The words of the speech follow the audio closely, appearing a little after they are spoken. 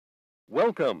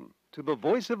Welcome to the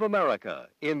Voice of America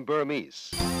in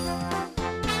Burmese. ။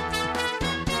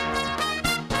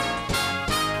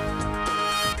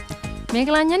မင်္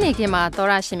ဂလာညနေခင်းမှာသော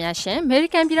ရရှင်များရှင်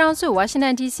American ပြည်ထောင်စု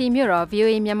Washington DC မြို့တော်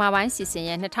VOA မြန်မာပိုင်းစီ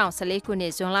စဉ်ရဲ့2014ခုနှ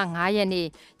စ်ဇွန်လ9ရက်နေ့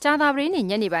ကြာသပတေး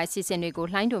နေ့ညနေပိုင်းစီစဉ်တွေ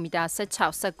ကိုလှိုင်းဒိုမီတာ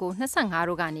16 19 25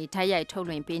တို့ကနေဓာတ်ရိုက်ထုတ်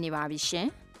လွှင့်ပေးနေပါပြီရှင်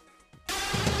။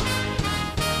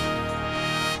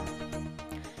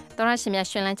သောရရှင်များ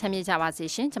ရှင်လန်းချ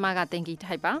မ်းမြေ့ကြပါစေရှင်။ကျွန်မကတင်ကြီး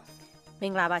ထိုက်ပါ။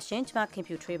မင်္ဂလာပါရှင်ကျွန်မခင်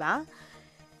ဖြူထွေးပါ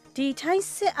။ဒီထိုင်း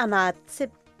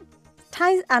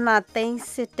စစ်အာဏာသိမ်း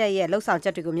စစ်တပ်ရဲ့လှုပ်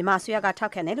ဆောင်ချက်တွေကိုမြန်မာအစိုးရက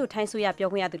ထောက်ခံတယ်လို့ထိုင်းအစိုးရပြော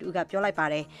ခွင့်ရသူတို့ကပြောလိုက်ပါ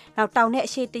တယ်။နောက်တောင်နဲ့အ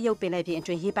ရှေ့တရုတ်ပင်လယ်ပြင်အ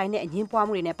တွင်းရေပိုင်နဲ့အငင်းပွား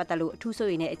မှုတွေနဲ့ပတ်သက်လို့အ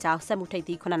ထူးစိုးရိမ်တဲ့အကြောင်းစက်မှုထိပ်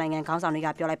သီး9နိုင်ငံခေါင်းဆောင်တွေက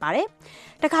ပြောလိုက်ပါတယ်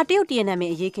။တခါတရုတ်တရနံ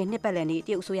မင်အရေးခင်းနှစ်ပတ်လည်နေ့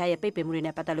တရုတ်အစိုးရရဲ့ပိတ်ပင်မှု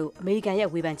တွေနဲ့ပတ်သက်လို့အမေရိကန်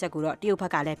ရဲ့ဝေဖန်ချက်ကိုတော့တရုတ်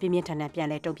ဘက်ကလည်းပြင်းပြင်းထန်ထန်ပြန်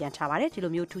လဲတုံ့ပြန်ထားပါတယ်။ဒီ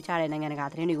လိုမျိုးထူးခြားတဲ့နိုင်ငံတကာ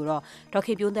သတင်းတွေ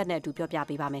ကိုတော့ဒေါ်ခေပြိုးသက်နဲ့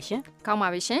အတူပြောပြပေးပါမယ်ရှင်။ကောင်းပါ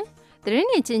ပြီရှင်။သတ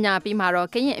င်းတွေကြီးညာပြီးမှတော့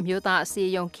ကရင်အမျိုးသားအစည်း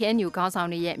အရုံး KNU ခေါင်း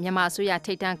ဆောင်တွေရဲ့မြန်မာအစိုး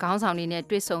ရထိပ်တန်းခေါင်းဆောင်တွေနဲ့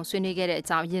တွေ့ဆုံဆွေးနွေးခဲ့တဲ့အ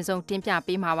ကြောင်းအရင်ဆုံးတင်ပြ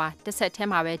ပေးမှာပါတစ်ဆက်တည်း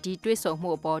မှာပဲဒီတွေ့ဆုံ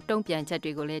မှုအပေါ်တုံ့ပြန်ချက်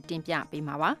တွေကိုလည်းတင်ပြပေး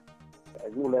မှာပါအ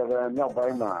ခုလည်းပဲမြောက်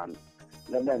ပိုင်း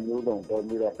မှာလက်နက်မျိုး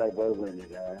စုံပေါ်ပြီးတော့တိုက်ပွဲဝင်နေ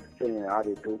တယ်စစ်ရင်အား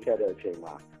တွေတိုးချက်တဲ့အချိန်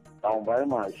မှာတောင်ပိုင်း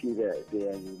မှာရှိတဲ့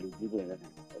KNU လူကြီးတွေလ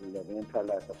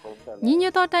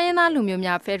ည်းညီညွတ်သောတိုင်းရင်းသားလူမျိုး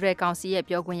များဖက်ဒရယ်ကောင်စီ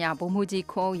ရဲ့ပြောခွင့်ရဗိုလ်မှူးကြီး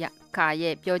ခွ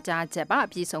န်းခါရဲ့ပြောကြားချက်ပါ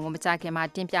အပြည့်စုံကိုမကြခင်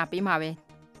မှာတင်ပြပေးမှာပဲ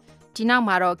ဒီ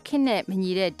နောက်မှာတော့ခင်းနဲ့မ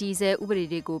ညီတဲ့ဒီဇယ်ဥပဒေ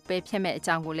တွေကိုပယ်ဖျက်မဲ့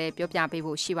အကြောင်းကိုလည်းပြောပြပေး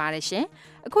ဖို့ရှိပါတယ်ရှင်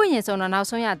အခုရင်ဆုံးတော့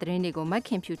နောက်ဆုံးရသတင်းတွေကိုမက်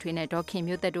ခင်ဖြူထွေးနဲ့ဒေါ်ခင်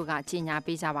မျိုးသက်တို့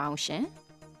ကကြီးညာပေးကြပါ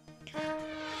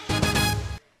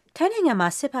အောင်ရှင်ထိုင်းနိုင်ငံ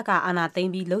မှာစစ်ဘက်ကအာဏာသိ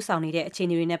မ်းပြီးလှုပ်ဆောင်နေတဲ့အခြေ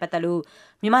အနေတွေနဲ့ပတ်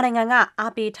သက်လို့မြန်မာနိုင်ငံ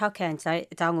ကအားပေးထောက်ခံ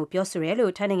တဲ့အကြောင်းကိုပြော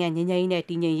ဆိုရဲလို့ထိုင်းနိုင်ငံငြိမ်းချမ်းရေး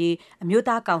နဲ့တည်ငြိမ်ရေးအမျိုး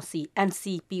သားကောင်စီ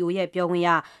NCPO ရဲ့ပြောခွင့်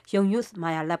ရယုံယုစ်မာ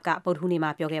ယာလပ်ကပုဒ်ထူးနေ့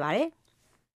မှာပြောခဲ့ပါ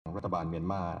တယ်รัฐบาลเมียน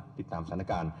มาติดตามสถาน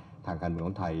การณ์ทางการเมือง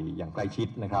ของไทยอย่างใ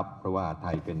กล้ชิดนะครับเพราะว่าไท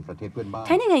ยเป็นประเทศเพื่อนบ้า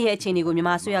นထိုင်းနိုင်ငံရဲ့အခြေအနေ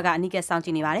ကိုမြန်မာအစိုးရကအနီးကပ်စော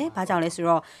င့်ကြည့်နေပါတယ်။ဘာကြောင့်လဲဆို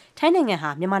တော့ထိုင်း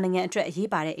နိုင်ငံဟာမြန်မာနိုင်ငံအတွက်အ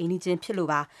ရေးပါတဲ့အိမ်နီးချင်းဖြစ်လို့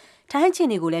ပါ။ထိုင်းအခြေ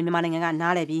အနေကိုလည်းမြန်မာနိုင်ငံက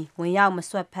နားလည်ပြီးဝင်ရောက်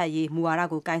မဆွတ်ဖက်ရေးမူဝါဒ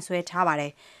ကိုကင်ဆယ်ထားပါ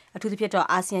တယ်။အထူးသဖြင့်တော့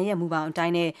အာဆီယံရဲ့မူပေါင်းအ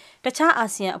တိုင်းနဲ့တခြားအာ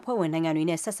ဆီယံအဖွဲ့ဝင်နိုင်ငံတွေ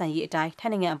နဲ့ဆက်ဆံရေးအတိုင်း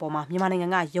ထိုင်းနိုင်ငံအပေါ်မှာမြန်မာနိုင်ငံ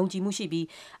ကယုံကြည်မှုရှိပြီး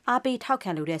အားပေး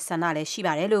ထောက်ခံလို့တဲ့ဆန္ဒလည်း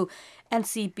ရှိပါတယ်လို့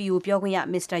NCPO ပြောခွင့်ရ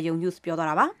မစ္စတာ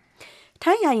ယုံယုစ်ပြောသွားတာပါ။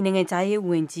ထိုင်းယာယီနိုင်ငံသား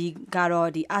ရေးဝန်ကြီး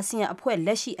ကတော့ဒီအာဆီယံအဖွဲ့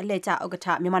လက်ရှိအလှည့်ကျဥက္ကဋ္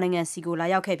ဌမြန်မာနိုင်ငံစီ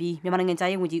ကိုလာရောက်ခဲ့ပြီးမြန်မာနိုင်ငံ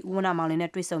သားရေးဝန်ကြီးဦးဝဏ္ဏမောင်လွင်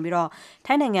နဲ့တွေ့ဆုံပြီးတော့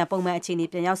ထိုင်းနိုင်ငံပုံမှန်အခြေ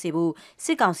အနေပြန်ရောက်စေဖို့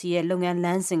စစ်ကောင်စီရဲ့လုပ်ငန်းလ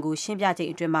မ်းစဉ်ကိုရှင်းပြ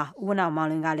ချိန်အတွင်းမှာဦးဝဏ္ဏ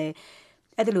မောင်လွင်ကလည်း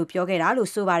အဲ့ဒါလိုပြော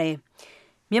ခဲ့တာလို့ဆိုပါ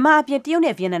တယ်မြန်မာအပြင်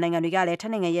တရုတ်နဲ့ဗီယက်နမ်နိုင်ငံတွေကလည်းထို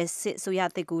င်းနိုင်ငံရဲ့စစ်အစိုးရ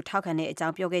အသစ်ကိုထောက်ခံတဲ့အကြော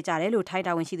င်းပြောခဲ့ကြတယ်လို့ထို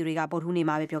င်းတာဝန်ရှိသူတွေကဗုဒ္ဓဟူးနေ့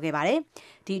မှာပဲပြောခဲ့ပါတယ်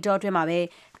။ဒီအတောအတွင်း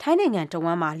မှာပဲထိုင်းနိုင်ငံတဝ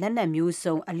မ်းမှာလက်နက်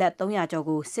မျိုးစုံအလက်300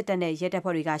ကျော်ကိုစစ်တပ်နဲ့ရဲတပ်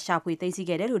ဖွဲ့တွေကရှာဖွေသိမ်းဆ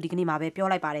ည်းခဲ့တယ်လို့ဒီကနေ့မှာပဲပြော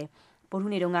လိုက်ပါတယ်။ဗုဒ္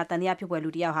ဓဟူးနေ့တုန်းကတန်တရားဖြစ်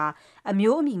ပွဲလူတယောက်ဟာအ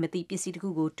မျိုးအမည်မသိပစ္စည်းတစ်ခု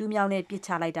ကိုတူးမြောင်းနဲ့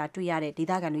ပစ်ချလိုက်တာတွေ့ရတဲ့ဒေ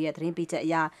သခံတွေရဲ့သတင်းပေးချက်အ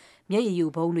ရမျက်ရည်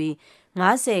ယိုဘုံတွေ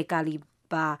90ကာလီ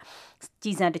ပါကြ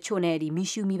ည်စံတချို့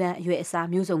နဲ့ဒီမီရှူမီပန်းအရွယ်အ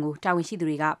စားမျိုးစုံကိုတာဝန်ရှိသူ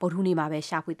တွေကဗုဒ္ဓဟူးနေ့မှာပဲ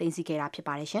ရှာဖွေသိမ်းဆည်းခဲ့တာဖြစ်ပါ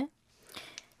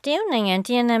တယ်ရှင်တရုတ်နိုင်ငံတ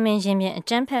ရနမင်ရင်ပြင်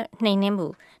အကြမ်းဖက်နှိမ်နင်းမှု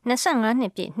25နှ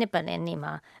စ်ပြည့်နှစ်ပတ်လည်နေ့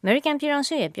မှာအမေရိကန်ပြည်ထောင်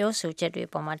စုရဲ့ပြောဆိုချက်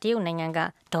တွေပေါ်မှာတရုတ်နိုင်ငံ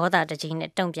ကဒေါသတကြီး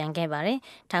နဲ့တုံ့ပြန်ခဲ့ပါတယ်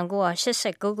။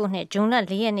1989ခုနှစ်ဇွန်လ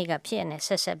4ရက်နေ့ကဖြစ်ရတဲ့ဆ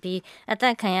က်ဆက်ပြီးအ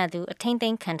သက်ခံရသူအထိမ့်သိ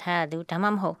မ်းခံထား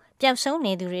ရသူဒါမှမဟုတ်ပျောက်ဆုံး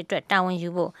နေသူတွေအတွက်တာ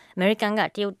ဝန်ယူဖို့အမေရိကန်က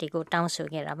တရုတ်တွေကိုတောင်းဆို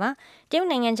ခဲ့တာပါ။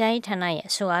တရုတ်နိုင်ငံသားရေးဌာနရဲ့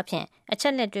အဆိုအဖြစ်အချ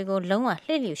က်လက်တွေကိုလုံးဝ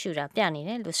လှည့်လည်ရှုတာပြနေတ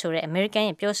ယ်လို့ဆိုတဲ့အမေရိကန်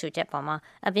ရဲ့ပြောဆိုချက်ပေါ်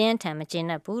မှာအပြင်းထန်မကျေ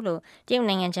နပ်ဘူးလို့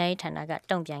တရုတ်နိုင်ငံသားရေးဌာနက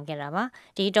တုံ့ပြန်ခဲ့တာပါ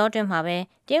။ဒီတော့တွင်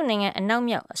မှာပဲတရုတ်နိုင်ငံအ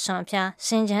နောက်မြောက်အစွန်အဖျားစ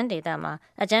င်ချန်းဒေသ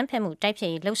မှာအကြမ်းဖက်မှုတိုက်ဖျက်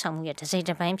ရေးလှုပ်ဆောင်မှုရဲ့တစ်စိတ်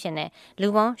တစ်ပို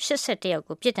င်းဖြစ်နေလူပေါင်း81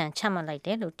ယောက်ကိုပြစ်ဒဏ်ချမှတ်လိုက်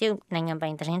တယ်လို့တရုတ်နိုင်ငံပို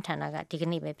င်သတင်းဌာနကဒီက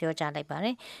နေ့ပဲပြောကြားလိုက်ပါ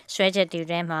တယ်။ဆွဲချက်တွေ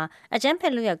ထဲမှာအကြမ်းဖ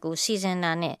က်လူရက်ကိုစီ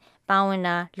စဉ်တာနဲ့ပါ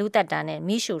ဝင်တာလူတက်တာ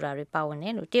နဲ့မိရှူတာတွေပါဝင်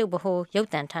တယ်လို့တရုတ်ဗဟိုရုပ်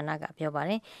သံဌာနကပြောပါ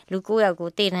တယ်လူ9ယောက်ကို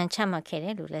တေတံချမှတ်ခဲ့တ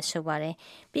ယ်လို့လည်းဆိုပါတယ်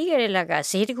ပြီးခဲ့တဲ့လက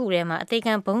ဈေးတစ်ခုထဲမှာအ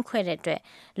သေးခံဘုံခွဲတဲ့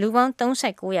အတွက်လူပေါင်း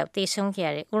39ယောက်တေဆုံးခဲ့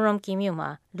ရတဲ့ဥရမ်ကီမြို့မှာ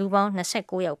လူပေါင်း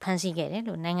29ယောက်ဖမ်းဆီးခဲ့တယ်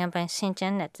လို့နိုင်ငံပိုင်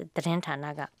စင်ကျန်းတဲ့သတင်းဌာ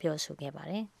နကပြောဆိုခဲ့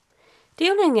ပါတယ်တ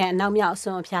ရုတ်နိုင်ငံအနောက်မြောက်အစွ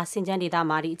န်အဖျားစင်ကျန်းဒေသ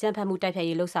မှာဒီအကြမ်းဖက်မှုတိုက်ဖျက်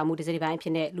ရေးလှုပ်ဆောင်မှုတစ်စိတ်ပိုင်းအဖြ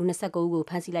စ်နဲ့လူ29ဦး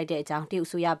ကိုဖမ်းဆီးလိုက်တဲ့အကြောင်းတရုတ်အ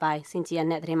စိုးရပိုင်းစင်ဂျီယန်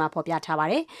နဲ့သတင်းမှာဖော်ပြထားပါ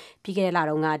တယ်။ပြီးခဲ့တဲ့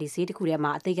လတုန်းကဒီဈေး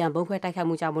တစ်ခုထဲမှာအသေးခံဘုံခွဲတိုက်ခိုက်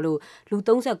မှုကြောင့်မလို့လူ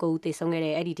39ဦးသေဆုံး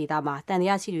ခဲ့တဲ့အဲ့ဒီဒေသမှာတန်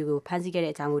တရားရှိတွေကိုဖမ်းဆီး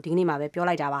ခဲ့တဲ့အကြောင်းကိုဒီကနေ့မှာပဲပြော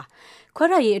လိုက်တာပါ။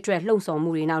ခွဲထွက်ရေးအတွက်လှုံ့ဆော်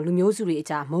မှုတွေနောက်လူမျိုးစုတွေအ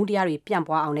ကြားမုန်းတရားတွေပြ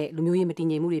န့်ပွားအောင်နဲ့လူမျိုးရေးမ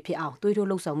တည်ငြိမ်မှုတွေဖြစ်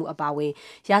အောင်သွေးထိုးလှုံ့ဆော်မှုအပါအဝင်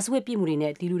ရာဇဝတ်ပြစ်မှုတွေ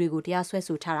နဲ့ဒီလူတွေကိုတရားစွဲ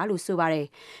ဆိုထားတာလို့ဆိုပါတယ်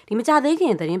။ဒီမကြသေး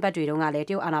ခင်သတင်းပတ်တွေတုန်းကလည်း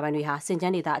တရုတ်အာဏာပိုင်တွေဟာစင်ကျ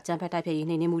န်းဒေသအကြမ်းဖက်တိုက်ဖျက်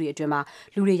ရေးနှိမ်နင်းမှုတွေအတွင်း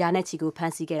မှာလူတွေရာနဲ့ချီကိုဖ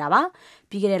မ်းဆီး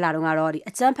ခဲ့တာပါပြီးခဲ့တဲ့လတုန်းကတော့ဒီ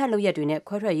အကြမ်းဖက်လုပ်ရက်တွေနဲ့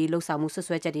ခွဲထွက်ရေးလှုပ်ဆောင်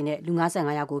မှုဆွဆွဲချက်တွေနဲ့လူ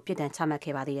55ယောက်ကိုပြစ်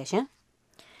ဒဏ်ချမှတ်ခဲ့ပါသေးတယ်ရှင်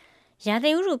ရာ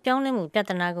သီဥတုပြောင်းလဲ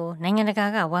မှုပြဿနာကိုနိုင်ငံ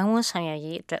တကာကဝိုင်းဝန်း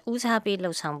ဆောင်ရွက်ရေးအတွက်ဦးစား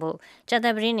ပေးလှုပ်ဆောင်ဖို့ကြာ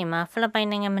သပတေးနေ့မှာဖိလစ်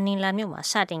ပိုင်နိုင်ငံမနီလာမြို့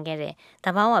မှာစတင်ခဲ့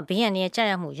တဲ့တဘာဝဘေးအန္တရာယ်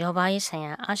ကြာရောက်မှုရောပါရေးဆိုင်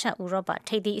ရာအာရှဥရော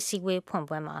ပထိပ်သီးအစည်းအဝေးဖွင့်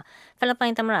ပွဲမှာဖိလစ်ပို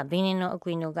င်သမ္မတဘီနီနို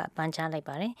အကွီနိုကပန်ကြားလိုက်ပါ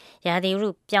တယ်။ရာသီ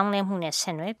ဥတုပြောင်းလဲမှုနဲ့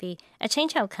ဆက်နွယ်ပြီးအချ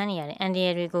င်းချောက်ခန်းနေရတဲ့အန္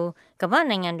တရာယ်တွေကိုကမ္ဘာ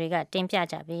နိုင်ငံတွေကတင်ပြ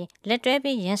ကြပြီးလက်တွဲ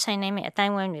ပြီးရင်ဆိုင်နိုင်မယ့်အ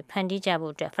တိုင်းအဝိုင်းတွေဖန်တီးကြ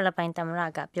ဖို့အတွက်ဖိလစ်ပိုင်သမ္မတ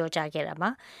ကပြောကြားခဲ့တာပါ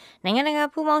။နိုင်ငံတကာ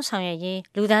ပူးပေါင်းဆောင်ရွက်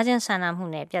ရေးလူသားချင်းစာနာမှု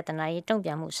နဲ့ပြဿနာ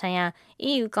ရေးတုံ့ပြန်မှုဆိုင်ရာ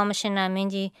EU ကော်မရှင်နာမ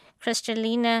င်းကြီး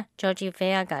Kristalina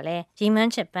Georgieva ကလည်းရည်မှ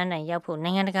န်းချက်ပန်းတိုင်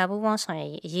ရောက်ဖို့နိုင်ငံတကာပူးပေါင်း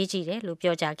ဆောင်ရွက်ရေးအရေးကြီး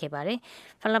တယ်လို့ပြောကြားခဲ့ပါတယ်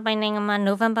။ဖိလစ်ပိုင်နိုင်ငံမှာ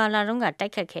နိုဝင်ဘာလတုန်းကတို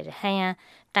က်ခတ်ခဲ့တဲ့ဟန်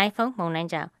ယန်တိုင်ဖုန်းမုန်တို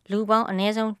င်းကြောင့်လူပေါင်းအန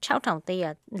ည်းဆုံး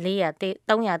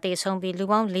6,300သေဆုံးပြီးလူ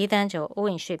ပေါင်း4 သန်း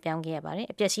ကျော်အိုးအိမ်ရွှေ့ပြောင်းခဲ့ရပါတယ်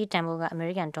။အပျက်စီးတန်ဖိုးက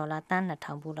အမေရိကန်ဒေါ်လာသန်း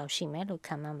2,000ဘူးလောက်ရှိမယ်လို့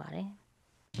ခန့်မှန်းပါတယ်။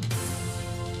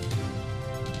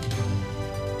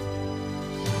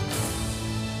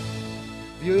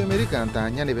 VOA အမေရိကန်အတ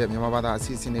န်းညနေဘက်မြန်မာဘာသာအ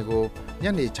စီအစဉ်တွေကို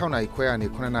ညနေ6:00နာရီခွဲကနေ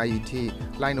9:00နာရီထိ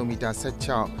လိုင်းနိုမီတာ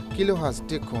16 kHz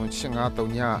 1.853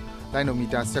ညလိုင်းနိုမီ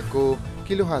တာ19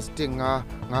 kHz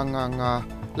 15555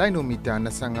လိုင်းနိုမီတာ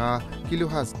25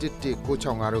 kHz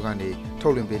 11965တို့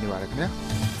ကနေထုတ်လွှင့်ပေးနေပါတယ်ခင်ဗျာ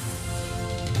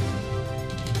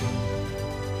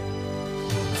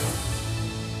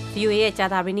VOA ရဲ့ကြာ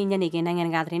သပတေးနေ့ညနေခင်းနိုင်ငံ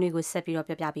တကာသတင်းတွေကို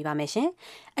ဆက်ပြီးတော့ပြပြပေးပါမယ်ရှင်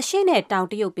။အရှေ့နဲ့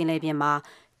တောင်တရုတ်ပင်လယ်ပြင်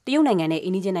မှာတရုတ်နိုင်ငံနဲ့အိ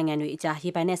န္ဒိယနိုင်ငံတွေအကြားရေ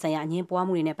ပိုင်နက်ဆိုင်ရာအငင်းပွား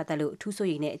မှုတွေနဲ့ပတ်သက်လို့အ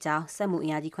ထူးစိုးရိမ်တဲ့အကြောင်းစက်မှု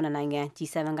အင်အားကြီး9နိုင်ငံ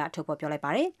G7 ကထုတ်ဖော်ပြောလိုက်ပါ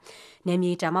တယ်။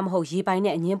နယ်မြေဒါမှမဟုတ်ရေပိုင်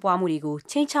နဲ့အငင်းပွားမှုတွေ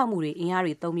ကိုချင်းချောက်မှုတွေအင်အား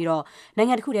တွေသုံးပြီးတော့နိုင်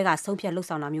ငံတစ်ခုတည်းကဆုံးဖြတ်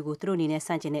လှုပ်ဆောင်တာမျိုးကိုသူတို့အနေနဲ့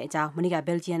စန့်ကျင်တဲ့အကြောင်းမနေ့က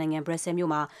ဘယ်လ်ဂျီယံနိုင်ငံဘရက်ဆဲမြို့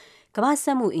မှာကမ္ဘာ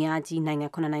စက်မှုအင်အားကြီးနိုင်ငံ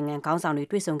9နိုင်ငံခေါင်းဆောင်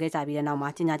တွေတွေ့ဆုံခဲ့ကြပြီးတဲ့နောက်မှာ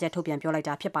ကြေညာချက်ထုတ်ပြန်ပြောလိုက်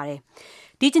တာဖြစ်ပါတယ်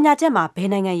။ဒီကြေညာချက်မှာ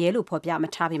ဘယ်နိုင်ငံရဲလို့ဖော်ပြ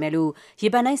မထားပေ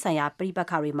မဲ့လို့ရေပန်းတိုင်းဆိုင်ရာပြည်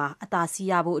ပခါတွေမှာအသာ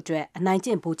စီးရဖို့အတွက်အ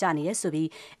နိုင်ကျင့်ပိုကျနေရ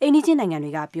ဆိုပြီးအိန္ဒိယ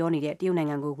နိုင်ငံတွေကပြောနေတဲ့တရုတ်နိုင်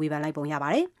ငံကိုဝေဖန်လိုက်ပုံ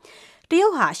ရပါတယ်။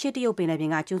တရုတ်ဟာအရှေ့တရုတ်ပင်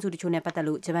လယ်ပြင်ကကျွန်းစုတချို့နဲ့ပတ်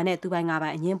သက်လို့ဂျပန်နဲ့သူပိုင်ငါးပို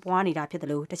င်အငင်းပွားနေတာဖြစ်တယ်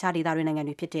လို့တခြားဒေသတွေနိုင်ငံ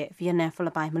တွေဖြစ်တဲ့ဗီယက်နမ်ဖိ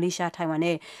လစ်ပိုင်မလေးရှားထိုင်ဝမ်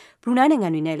နဲ့ဘရူနိုင်း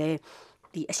နိုင်ငံတွေနဲ့လ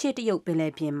ည်းဒီအရှေ့တရုတ်ပင်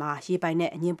လယ်ပြင်မှာရေပိုင်နဲ့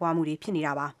အငင်းပွားမှု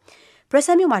တွေဖြစ်နေတာပါ။ဘရက်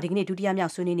ဆဲမြို့မှာဒီကနေ့ဒုတိ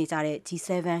ယမြောက်ဆွေးနွေးနေကြတဲ့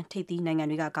G7 ထိပ်သီးနိုင်ငံ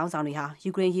တွေကခေါင်းဆောင်တွေဟာ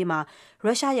ယူကရိန်းရေးမှာ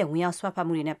ရုရှားရဲ့ဝင်ရောက်ဆွတ်ဖက်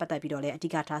မှုတွေနဲ့ပတ်သက်ပြီးတော့လည်းအဓိ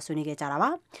ကထားဆွေးနွေးခဲ့ကြတာပါ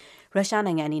။ရုရှား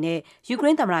နိုင်ငံအနေနဲ့ယူကရိ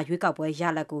န်းသမ္မတရွေးကောက်ပွဲ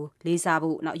ရလဒ်ကိုလေး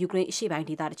စားဖို့နောက်ယူကရိန်းအရှေ့ပို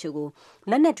င်းဒေသတချို့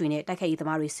ကိုလက်နက်တွေနဲ့တိုက်ခိုက်ရေး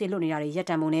သမားတွေဆေလွတ်နေတာတွေ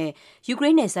ရပ်တန့်ဖို့နဲ့ယူ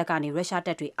ကရိန်းနယ်စပ်ကနေရုရှားတ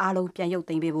ပ်တွေအားလုံးပြန်ရုပ်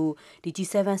သိမ်းပေးဖို့ဒီ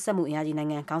G7 စက်မှုအင်အားကြီး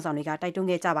နိုင်ငံခေါင်းဆောင်တွေကတိုက်တွန်း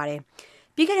ခဲ့ကြပါတယ်။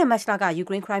ပြီးခဲ့တဲ့မတ်လ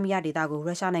ကယူကရိန်းခရိုင်းမီးယားဒေသကို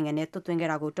ရုရှားနိုင်ငံနဲ့တွတ်သွင်းခဲ့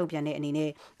တာကိုတုံ့ပြန်တဲ့အနေနဲ့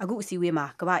အခုအစည်းအဝေး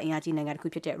မှာကမ္ဘာအင်အားကြီးနိုင်ငံတစ်ခု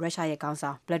ဖြစ်တဲ့ရုရှားရဲ့ခေါင်း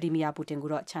ဆောင်ဗလာဒီမီယာပူတင်ကို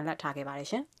တော့ခြံလှပ်ထားခဲ့ပါတယ်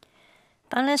ရှင်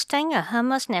။ပါလက်စတိုင်း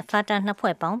ကဟာမတ်စ်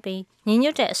နဲ့ဖာတာနှစ်ဖွဲ့ပေါ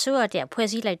င်းပြီးညီညွတ်တဲ့အစိုးရ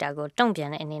တပ်ဖွဲ့စည်းလိုက်တာ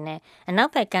ကိုတုံ့ပြန်တဲ့အနေနဲ့အနော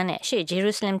က်ဘက်ကမ်းနဲ့အရှေ့ဂျေ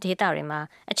ရုဆလင်ဒေသတွေ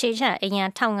မှာအခြေချအိမ်ယာ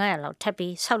1500လောက်ထပ်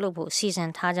ပြီးဆောက်လုပ်ဖို့စီစ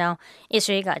ဉ်ထားကြောင်းအစ္စ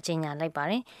ရေးကကြေညာလိုက်ပါ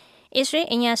တယ်။အစ္စ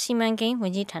ရေးအိမ်ယာစီမံကိန်း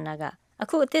ဝန်ကြီးဌာနကအ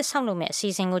ခုအသစ်ဆောက်လုပ်မဲ့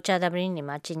အစီအစဉ်ကိုကြာသပတေး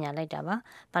နေ့မှာကြေညာလိုက်တာပါ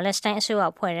။ပါလက်စတိုင်းအစိုးရ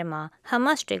အဖွဲ့ထဲမှာဟာ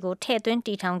မတ်စ်တွေကိုထည့်သွင်း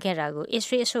တည်ထောင်ခဲ့တာကိုအစ္စ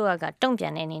ရေးအစိုးရကတုံ့ပြ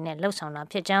န်တဲ့အနေနဲ့လှုံ့ဆော်တာ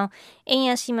ဖြစ်ကြောင်းအင်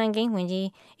ယာစီမံကိန်းဝန်ကြီး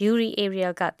ယူရီအေရီ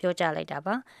ယာကပြောကြားလိုက်တာပါ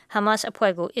။ဟာမတ်စ်အ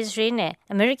ဖွဲ့ကိုအစ္စရေး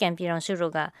နဲ့အမေရိကန်ပြည်ထောင်စုတို့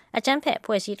ကအကြမ်းဖက်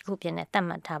အဖွဲ့အစည်းတစ်ခုဖြစ်နေသတ်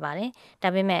မှတ်ထားပါတယ်။ဒါ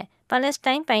ပေမဲ့ပါလက်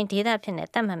စတိုင်းပိုင်ဒေ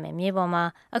သဖြစ်နေသတ်မှတ်မဲ့မြေပေါ်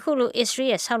မှာအခုလိုအစ္စရေး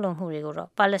ရဲ့ဆောက်လုပ်မှုတွေ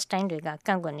ကိုတော့ပါလက်စတိုင်းတွေကက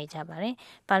န့်ကွက်နေကြပါတယ်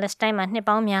။ပါလက်စတိုင်း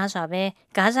မှာနှစ်ပေါင်းများစွာပဲ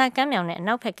ဂါဇာကမ်းမြောင်နဲ့အ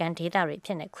နောက်ဘက်ကမ်းဒေသတွေဖြ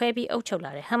စ်နေခွဲပြီးအုပ်ချုပ်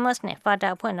လာတဲ့ဟာမတ်စ်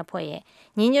နဲ့ဖာတာအဖွဲ့နှစ်ဖွဲ့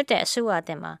ရဲ့ညီညွတ်တဲ့အစိုးရအသ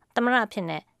စ်မှာသမ္မတဖြစ်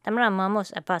နေသမ္မ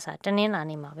တမာမုတ်အဘတ်ဟာတနင်္လာ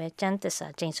နေ့မှာပဲကျမ်းသစ္စာ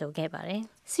ကျိန်ဆိုခဲ့ပါတယ်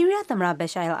။ဆီးရီးယားသမ္မတ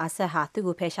ဘရှာအယ်အာဆတ်ဟာ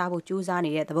သူ့ကိုဖယ်ရှားဖို့ကြိုး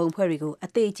စားနေတဲ့တပုံအဖွဲ့တွေကိုအ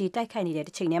သေးအကျေတိုက်ခိုက်နေတဲ့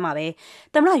တစ်ချိန်တည်း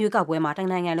မှာပဲသမ္မတရွေးကောက်ပွဲမှာတို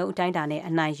င်းနိုင်ငံလုံးအတိုင်းအတာ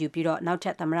နဲ့အနိုင်ယူပြီးတော့နောက်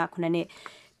ထပ်သမ္မတ9နှစ်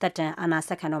တက်တန်အာနာ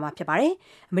ဆက်ခံတော်မှာဖြစ်ပါတယ်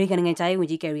။အမေရိကန်နိုင်ငံသားရေးဝန်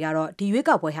ကြီးကယ်ရီကတော့ဒီရွေး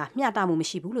ကောက်ပွဲဟာမျှတမှုမ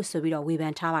ရှိဘူးလို့ဆိုပြီးတော့ဝေဖ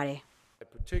န်ထားပါတယ်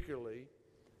။ particularly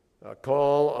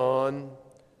call on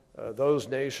those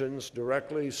nations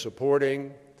directly supporting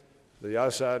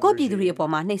ကိုပြည်သူတွေ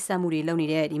အပေါ်မှာနှိပ်စက်မှုတွေလုပ်နေ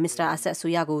တဲ့ဒီမစ္စတာအဆက်အ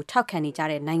စိုးရကို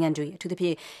ထောက်ခံနေကြတဲ့နိုင်ငံတွေအထူး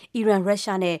သဖြင့်အီ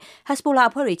ရန်ရုရှားနဲ့ဟက်ဇ်ဘိုလာ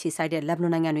အဖွဲ့တွေခြေစိုက်တဲ့လက်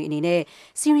ဘနွန်နိုင်ငံတွေအနေ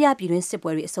နဲ့ဆီးရီးယားပြည်တွင်းစစ်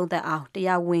ပွဲတွေအဆုံးသတ်အောင်တ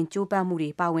ရားဝင်ကြိုးပမ်းမှု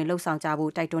တွေပါဝင်လှုပ်ဆောင်ကြဖို့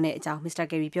တိုက်တွန်းတဲ့အကြောင်းမစ္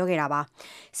စတာကယ်ရီပြော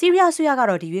ခဲ့တာပါဆီးရီးယားအစိုးရ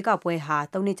ကတော့ဒီရွေးကောက်ပွဲဟာ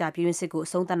3နှစ်ကြာပြည်တွင်းစစ်ကို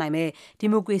အဆုံးသတ်နိုင်မဲ့ဒီ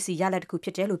မိုကရေစီရလဒ်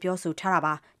တစ်ခုဖြစ်တယ်လို့ပြောဆိုထားတာပါ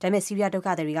ဒါပေမဲ့ဆီးရီးယားဒုက္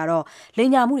ခသည်တွေကတော့လိ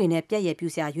မ်ညာမှုတွေနဲ့ပြည့်ရပြူ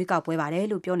စရာရွေးကောက်ပွဲပါတယ်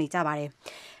လို့ပြောနေကြပါ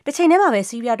တယ်တစ်ချိန်တည်းမှာပဲ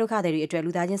ဆီးရီးယားဒုက္ခသည်တွေ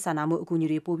အတွက်လူသားချင်းစာနာမှုအကူအညီ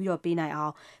တွေပို့ပြီးတော့ပေးနိုင်အော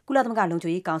င်ကုလသမဂ္ဂ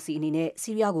လုံခြုံရေးကောင်စီအနေ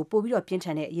နဲ့ဆီးရီးယားကိုပို့ပြီးတော့ပြင်း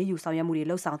ထန်တဲ့အရေးယူဆောင်ရွက်မှု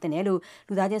တွေလှုံ့ဆော်တင်တယ်လို့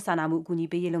လူသားချင်းစာနာမှုအကူ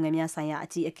အညီပေးရေးလုပ်ငန်းများဆိုင်ရာ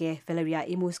အကြီးအကဲ Valeria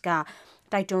Amos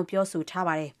ကတိုက်တွန်းပြောဆို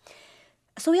ထားပါတယ်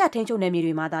။အစိုးရထိန်းချုပ်နယ်မြေ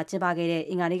တွေမှာသာကျင်းပခဲ့တဲ့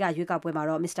အင်္ဂါနေ့ကရွေးကောက်ပွဲ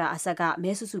မှာတော့မစ္စတာအဆက်ကမဲ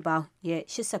စုစုပေါင်းရဲ့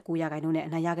89%နဲ့အ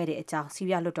နိုင်ရခဲ့တဲ့အကြောင်း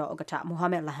ဆီးရီးယားလွှတ်တော်ဥက္ကဋ္ဌမိုဟာ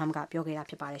မက်လာဟမ်ကပြောခဲ့တာ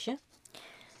ဖြစ်ပါတယ်ရှင်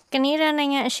။ ကနေဒါနို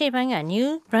င်ငံအရှေ့ပိုင်းက New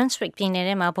Brunswick ပြည်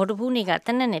နယ်ထဲမှာဗုဒ္ဓဟူးနေ့က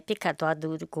တနက်နဲ့ပစ်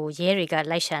ခတ်သွားသူကိုရဲတွေက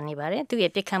လိုက်ရှာနေပါတယ်။သူ့ရဲ့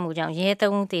ပစ်ခတ်မှုကြောင့်ရဲ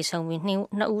3ဦးသေဆုံးပြီး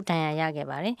2ဦးဒဏ်ရာရ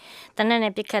ခဲ့ပါတယ်။တနက်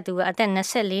နဲ့ပစ်ခတ်သူကအသက်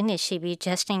24နှစ်ရှိပြီး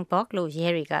Justin Bock လို့ရဲ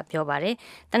တွေကပြောပါတယ်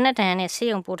။တနက်ဒဏ်ရာနဲ့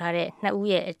ဆေးရုံပို့ထားတဲ့2ဦး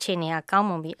ရဲ့အခြေအနေဟာကောင်း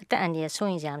မွန်ပြီးအသက်အန္တရာယ်စိုး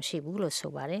ရိမ်စရာမရှိဘူးလို့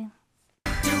ဆိုပါတယ်။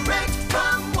 Direct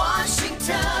from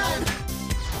Washington,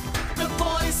 the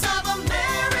voice of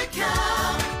America,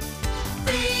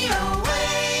 VOA.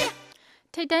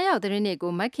 ထိပ်တန်းရောက်သတင်း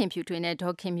တွေကိုမက်ခင်ဖြူထွေးနဲ့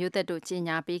ဒေါ်ခင်မျိုး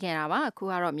သက်တို့ကြီးညာပေးခဲ့တာပါအခု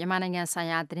ကတော့မြန်မာနိုင်ငံ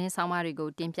ဆိုင်ရာသတင်းဆောင်မတွေကို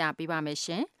တင်ပြပေးပါ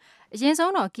မယ်ရှင်အ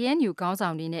ရင်ဆုံးတော့ KNU ခေါင်း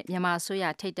ဆောင်တွေနဲ့မြန်မာအစိုး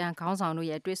ရထိပ်တန်းခေါင်းဆောင်တို့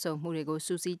ရဲ့တွေ့ဆုံမှုတွေ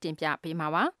ကိုစူးစီးတင်ပြပေးမှာ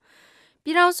ပါပြ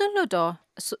ည်ထောင်စုလွှတ်တော်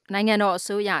နိုင်ငံတော်အ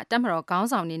စိုးရတပ်မတော်ခေါ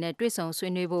င်းဆောင်တွေနဲ့တွေ့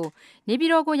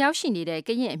ဆုံဆွေးနွေးဖို့နေပြည်တော်ကိုရောက်ရှိနေတဲ့က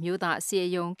ရင်အမျိုးသားအစ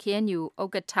ည်းအရုံး KNU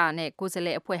ဥက္ကဋ္ဌနဲ့ကိုယ်စားလှ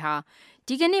ယ်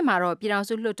အဖွဲ့ဟာဒီကနေ့မှာတော့ပြည်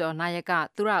ထောင်စုလွှတ်တော်နာယက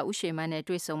သူရဦးရွှေမန်းနဲ့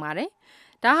တွေ့ဆုံပါတယ်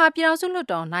ဒါဟာပြည်ထောင်စုလွှတ်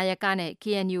တော်နာယကနဲ့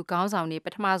KNU ခေါင်းဆောင်တွေ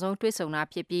ပထမဆုံးတွေ့ဆုံတာ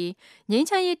ဖြစ်ပြီးငြိမ်း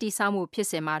ချမ်းရေးတည်ဆောက်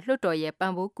မှုဖြစ်စဉ်မှာလွှတ်တော်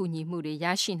ရဲ့ပံ့ပိုးကူညီမှုတွေ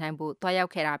ရရှိနိုင်ဖို့တွားရောက်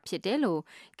ခဲ့တာဖြစ်တယ်လို့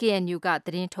KNU ကသ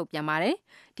တင်းထုတ်ပြန်ပါတယ်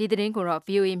။ဒီသတင်းကိုတော့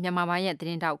VOA မြန်မာပိုင်းရဲ့သ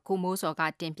တင်းတောက်ကိုမိုးစော်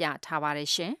ကတင်ပြထားပါတယ်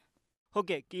ရှင်။ဟုတ်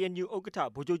ကဲ့ KNU ဥက္ကဋ္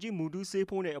ဌဗိုလ်ချုပ်ကြီးမူတူး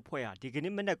စေးဖိုးနဲ့အဖွဲ့ဟာဒီက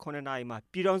နေ့မနက်9:00 နာရီ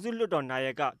မှာပြည်ထောင်စု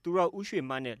လွှတ်တော်နာယကသူရဦးရွှေ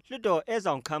မန်းနဲ့လွှတ်တော်ဧည့်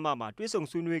ဆောင်ခန်းမမှာတွေ့ဆုံ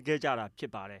ဆွေးနွေး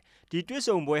ခဲ့ကြတာဖြစ်ပါတယ်။ဒီတွေ့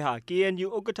ဆုံပွဲဟာ KNU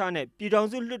ဥက္ကဋ္ဌနဲ့ပြည်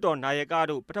ထောင်စုလွှတ်တော်နာယက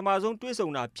တို့ပထမဆုံးတွေ့ဆုံ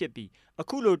တာဖြစ်ပြီး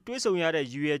အခုလိုတွေ့ဆုံရ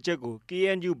တဲ့ရည်ရွယ်ချက်ကို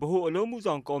KNU ဗဟိုအလုပ်မှု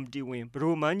ဆောင်ကော်မတီဝင်ဘ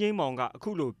ရိုမန်းငိမ့်မောင်က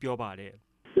အခုလိုပြောပါတယ်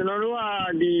။ကျွန်တော်တို့က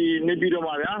ဒီနေပြည်တော်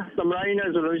မှာဗျာသမ္မတကြီးနဲ့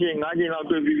ဆိုလို့ရှိရင်9ကြိမ်လောက်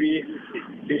တွေ့ပြီး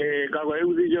ဒီကာကွယ်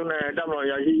ရေးဦးစီးချုပ်နဲ့တပ်မတော်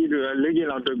ရာရှိကြီးတွေ4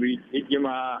ကြိမ်လောက်တွေ့ပြီးဒီ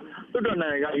မှာလွှတ်တော်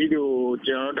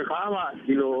နိုင်ငံကြီးတို့ကျွန်တော်တို့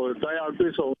တခါမှဒီလိုတွား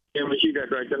ရောက်တွေ့ဆုံခြင်းမရှိတဲ့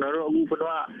အတွက်ကျွန်တော်တို့အခုဘ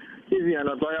တော့ပြည်စီ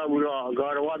ကတော့တွားရောက်ပြီးတော့ဂါ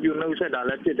ရဝပြုနှုတ်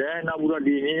ဆက်တာလည်းဖြစ်တယ်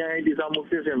နောက်ပြီးတော့ဒီငြိမ်းချမ်းရေးတည်ဆောက်မှု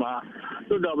ဖြစ်စဉ်မှာ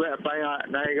လွှတ်တော်ဘက်အပိုင်းက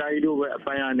နိုင်ငံကြီးတို့ဘက်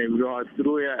အပိုင်းကနေပြီးတော့သူ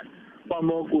တို့ရဲ့ပံ့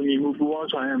ပိုးကူညီမှုပူးပေါင်း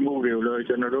ဆောင်ရွက်မှုတွေကိုလည်း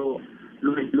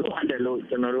ကျွန်တော်တို့လိုအပ်တယ်လို့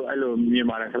ကျွန်တော်တို့အဲ့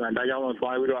လိုမြင်ပါတယ်ခင်ဗျာဒါကြော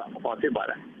င့်တော့တွားပြီးတော့ဟောဖြစ်ပါ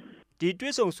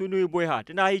တယ်ဒီတွေ့ဆုံဆွေးနွေး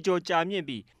ပွဲဟာတနာရီကျော်ကြာမြ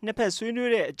င့်ပြီးနှစ်ဖက်ဆွေး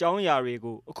နွေးတဲ့အကြောင်းအရာ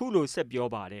တွေကိုအခုလို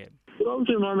ဆက်ပြောပါတယ်။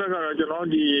ကျွန်တော်ချိန်မှဘက်ကတော့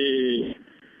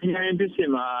ကျွန်တော်ဒီငြိမ်းချမ်းရေးဖြစ်စဉ်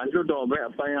မှာလွှတ်တော်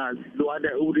ဘက်အပိုင်းကလို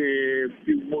အပ်တဲ့ဥပဒေ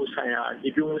ပြုမှု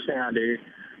ဆိုင်ရာဒီပြုမှုဆိုင်ရာ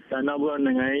တွေနောက်ပြီးတော့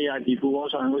နိုင်ငံရေးအဒီပူပေါ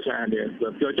င်းဆောင်မှုဆိုင်ရာ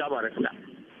တွေပြောကြပါတယ်ခင်ဗျ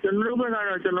။ကျွန်တော်တို့ဘက်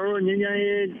ကတော့ကျွန်တော်တို့ငြိမ်းချ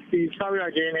မ်းရေးဒီ6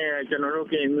ရခြင်းနဲ့ကျွန်တော်တို့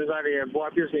ကမျိုးသားတွေ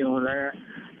ဘွားဖြစ်စဉ်ကိုလည်း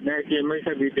နဲ့ကမိတ်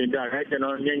ဆက်ပြီးတင်ပြတယ်ကျွန်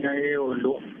တော်ငြိမ်းချမ်းရေး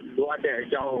ကိုလိုအပ်တဲ့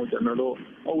အကြောင်းကိုကျွန်တော်တို့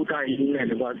ဥက္ကဋ္ဌကြီးနဲ့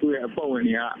တော့သူ့ရဲ့အဖွဲ့ဝင်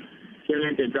တွေကရှင်းလ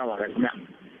င်းတင်ပြပါတယ်ခင်ဗျ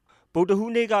ဗုဒ္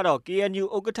ဓဟူးနေ့ကတော့ KNU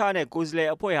ဥက္ကဋ္ဌနဲ့ကိုယ်စားလှယ်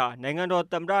အဖွဲ့ဟာနိုင်ငံတော်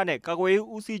သမ္မတနဲ့ကာကွယ်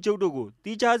ရေးဦးစီးချုပ်တို့ကို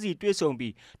တီးခြားစီတွေ့ဆုံ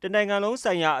ပြီးတနိုင်ငံလုံး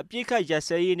ဆိုင်ရာအပြစ်ခတ်ရပ်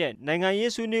စဲရေးနဲ့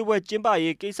နိုင်ငံရေးဆွေးနွေးပွဲကျင်း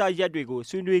ပရေးကိစ္စရပ်တွေကို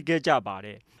ဆွေးနွေးခဲ့ကြပါတ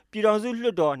ယ်။ပြည်ထောင်စုလွှ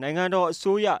တ်တော်နိုင်ငံတော်အ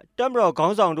စိုးရတပ်မတော်ခေါ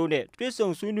င်းဆောင်တို့နဲ့တွေ့ဆုံ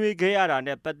ဆွေးနွေးခဲ့ရတာ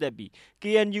နဲ့ပတ်သက်ပြီး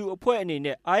KNU အဖွဲ့အနေ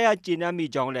နဲ့အားရကျေ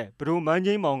နပ်မိကြောင်းလည်းဘရိုမန်း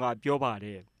ငိမ့်မောင်ကပြောပါတ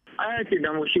ယ်။အားရကျေန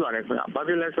ပ်မှုရှိပါတယ်ခင်ဗျ။ဘာဖြ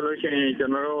စ်လဲဆိုလို့ရှိရင်ကျွ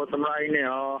န်တော်တို့သမ္မတကြီးနဲ့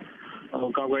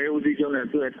ရောကာကွယ်ရေးဦးစီးချုပ်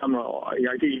နဲ့သူ့ရဲ့တပ်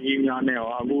မတော်ရာရှိကြီးများနဲ့ရော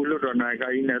အခုလွှတ်တော်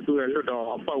နိုင်ငံကြီးနဲ့သူ့ရဲ့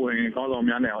လွှတ်တော်အဖွဲ့ဝင်ခေါင်းဆောင်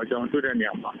များနဲ့ရောကျွန်တော်တွေ့တဲ့နေ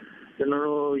ရာမှာကျွန်တော်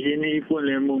တို့ရင်းနှီးပွ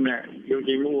င့်လင်းမှုနဲ့ယုံ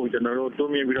ကြည်မှုကို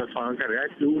ကျွန်တော်တို့တိုးမြင့်ပြီးတော့ဆောင်ရွက်ခဲ့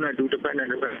တယ်လူနဲ့လူတစ်ဖက်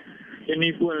နဲ့တစ်ဖက်ရ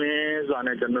င်းနှီးပွင့်လင်း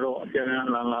စွာနဲ့ကျွန်တော်တို့အပြန်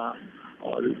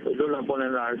အလှန်လွတ်လပ်ပွင့်လ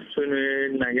င်းစွာဆွေး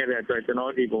နွေးနိုင်ခဲ့တဲ့အတွက်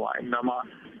ကျွန်တော်ဒီဘဝအမှန်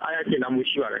မှာအားရကျေနပ်မှု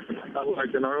ရှိပါတယ်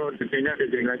အခုကျွန်တော်တို့ဒီချိန်နဲ့ဒီ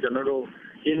ချိန်က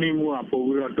ကျွန်တော်တို့ရင်းနှီးမှု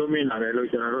ကပို့ပြီးတော့တိုးမြင့်လာ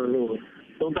တယ်လို့ကျွန်တော်တို့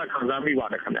သုံးသပ်ခံစားမိပါ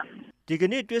တယ်ခင်ဗျဒီ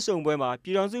ကနေ့တွေ့ဆုံပွဲ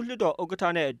မှာပြည်ထောင်စုလွှတ်တော်ဥက္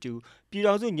ကဋ္ဌနဲ့အတူပြည်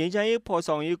ထောင်စုငြိမ်းချမ်း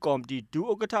ရေးဖော်ဆောင်ရေးကော်မတီဒု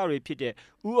ဥက္ကဋ္ဌတွေဖြစ်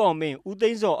တဲ့ဦးအောင်မင်းဦးသိ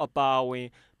န်းစောအပါအ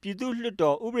ဝင်ပြည်သူ့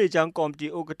လွှတ်တော်ဥပဒေချမ်းကော်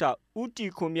မတီဥက္ကဋ္ဌဦးတီ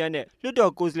ခွန်မြတ်နဲ့လွှတ်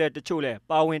တော်ကိုယ်စားလှယ်တချို့လည်း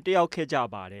ပါဝင်တက်ရောက်ခဲ့ကြ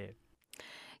ပါတယ်။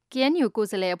 KNU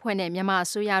ကိုယ်စားလှယ်အဖွဲ့နဲ့မြန်မာ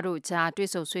အစိုးရတို့ကြားတွေ့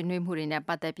ဆုံဆွေးနွေးမှုတွေနဲ့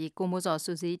ပတ်သက်ပြီး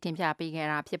ကိုမိုးစော်စုစည်းတင်ပြပေးခဲ့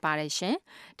တာဖြစ်ပါတယ်ရှင်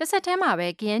။တစ်ဆက်တည်းမှာပဲ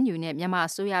KNU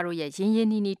နဲ့မြန်မာအစိုးရတို့ရဲ့ရင်းရင်း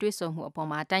နှီးနှီးတွေ့ဆုံမှု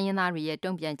အပေါ်မှာတိုင်းရင်းသားတွေ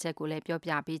ရဲ့တုံ့ပြန်ချက်ကိုလည်းပြော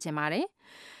ပြပေးခြင်းပါတယ်။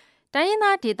တိုင်းရင်း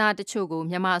သားဒေသတချို့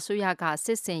ကိုမြန်မာအစိုးရက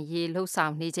စစ်ဆင်ရေးလှုပ်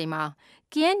ဆောင်နေချိန်မှာ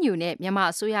KNU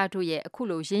နဲ့မြန်မာအစိုးရတို့ရဲ့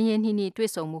အခုလိုရင်းရင်းနှီးနှီးတွေ့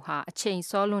ဆုံမှုဟာအချိန်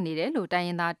စောလွန်းနေတယ်လို့တိုင်းရ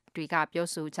င်းသားတွေကပြော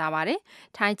ဆိုကြပါတယ်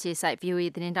။ထိုင်းခြေစိုက် VOA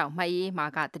သတင်းတောက်မှတ်ရေးမှာ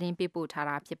ကသတင်းပေးပို့ထား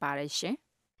တာဖြစ်ပါတယ်ရှင်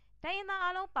။တိုင်းရင်း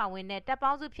သားအလုံးပါဝင်တဲ့တပ်ပေါ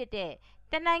င်းစုဖြစ်တဲ့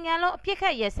တနိုင်ငံလုံးအပြစ်ခ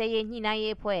တ်ရစဲရေးညှိနှိုင်း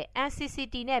ရေးအဖွဲ့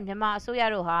NCCT နဲ့မြန်မာအစိုး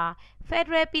ရတို့ဟာဖက်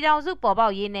ဒရယ်ပြည်ထောင်စုပေါ်ပေါ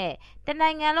က်ရေးနဲ့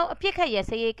တနိုင်ငံလုံးအပြစ်ခတ်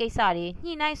ရစဲရေးကိစ္စတွေ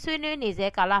ညှိနှိုင်းဆွေးနွေးနေစေ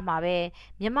ကာလမှာပဲ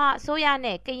မြန်မာအစိုးရ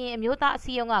နဲ့ကရင်အမျိုးသားအစ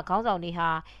ည်းအရုံးကခေါင်းဆောင်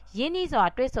တွေဟာရင်းနှီးစွာ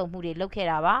တွေ့ဆုံမှုတွေလုပ်ခဲ့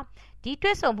တာပါ ဒီ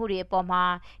တွေ့ဆုံမှုတွေအပေါ်မှာ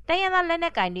တိုင်းရင်းသားလက်န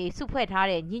က်ကိုင်တွေစုဖွဲ့ထား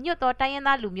တဲ့ညီညွတ်သောတိုင်းရင်း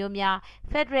သားလူမျိုးများ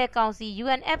Federal Council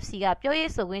UNFC ကပြော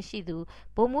ရေးဆိုခွင့်ရှိသူ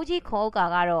ဗိုလ်မှူးကြီးခွန်ဥက္ကာ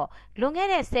ကတော့လွန်ခဲ့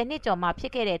တဲ့10နှစ်ကျော်မှဖြ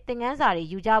စ်ခဲ့တဲ့သင်ခန်းစာတွေ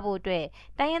ယူကြဖို့အတွက်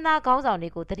တိုင်းရင်းသားခေါင်းဆောင်တွေ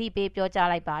ကိုသတိပေးပြောကြား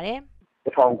လိုက်ပါတယ်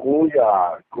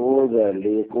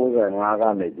1994-95 က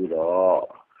နေပြီးတော့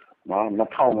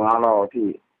2005လောက်အထိ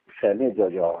10နှစ်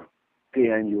ကျော်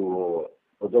KNU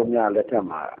ကိုဘုံများလက်ထက်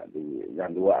မှာဒီရ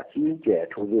န်သူကအကြီးကျယ်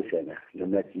ထိုးစစ်ဆင်တယ်လက်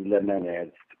နက်ကြီးလက်နက်နဲ့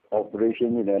operation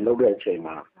တွေနဲ့လုပ်တဲ့အချိန်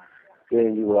မှာ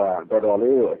KNU ကတော်တော်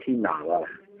လေးကိုအထိနာသွား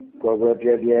တ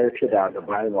ယ်ပြဲဖြစ်တာတစ်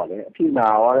ပိုင်းပေါ့လေအထိနာ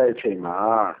သွားတဲ့အချိန်မှာ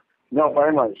နောက်ပို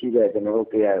င်းမှာရှိတဲ့ကျွန်တော်တို့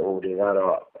KIO တွေက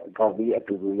တော့ကောက်ပြီးအ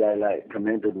တူတူရိုက်လိုက်ခမ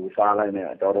င်းတူတူစားလိုက်နဲ့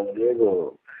တော်တော်လေးကို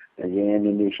ရင်း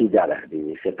နေရှိကြတယ်ဒီ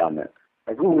စစ်တပ်နဲ့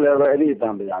အခုလည်းပဲအဲ့ဒီတံ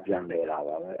ပြာပြန်လဲတာ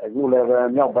ပါပဲအခုလည်းပဲ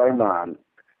မြောက်ပိုင်းမှာ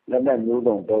လက်နက်မျိုး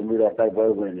စုံပေါ်ပြီးတော့တိုက်ပွဲ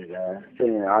ဝင်နေတယ်စစ်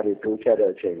ရင်အားတွေတိုးချက်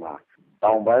တဲ့အချိန်မှာ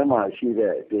တောင်ပိုင်းမှာရှိ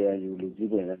တဲ့ KNU လူ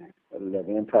ကြီးတွေနဲ့လက်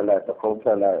ရင်းဖက်လိုက်ပခုံးဖ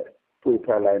က်လိုက်တွေ့ဖ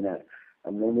က်လိုက်နဲ့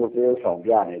အမျိုးမျိုးဆောင်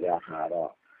ပြနေတဲ့အခါ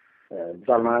တော့ဇ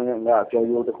လန်းကကြော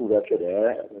ရိုးတစ်ခုတည်းဖြစ်တယ်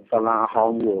ဇလန်းအဟော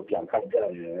င်းကြီးကိုပြန်ခိုက်ကြတ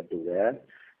ယ်တူတယ်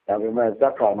ဒါပေမဲ့ဇ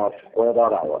က်ကောင်တော့ကွဲ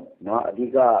သွားတာပေါ့နော်အဓိ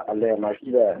ကအလယ်မှာရှိ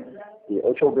တဲ့ဒီအု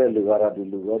ပ်ချုပ်တဲ့လူကတော့ဒီ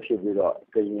လူပဲဖြစ်ပြီးတော့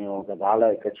ကရင်ကိုကစား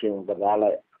လိုက်ကချင်ကိုကစား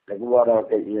လိုက်အခုကတော့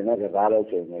ကရင်နဲ့ကစားလိုက်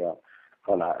ချိန်နေတော့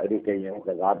ဟုတ်လားအဲ့ဒီကရင်ကိုက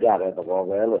စားပြတဲ့သဘော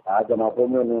ပဲလို့ဒါကျွန်တော်ပုံ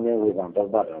မှန်နေဝေဖန်တော့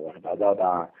ပါတယ်ဒါကြောင့်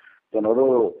ဒါကျွန်တော်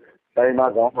တို့တိုင်းမှာ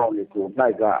ကောင်းအောင်လေးကိုနှို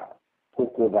က်က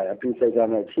ကိုယ်ပိုင်အပြည့်စိတ်က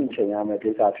နဲ့ချင်းချင်ရမယ့်ကိ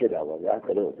စ္စဖြစ်တာပေါ့ဗျာ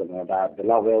ကျွန်တော်ဒါဒီ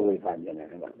လောက်ပဲဝေဖန်နေတယ်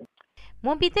ဗျာ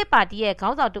မွန်ပြည်သစ်ပါတီရဲ့ခေါ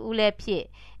င်းဆောင်တဦးလည်းဖြစ်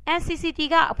NCCT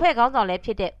ကအဖွဲ့ခေါင်းဆောင်လည်းဖြ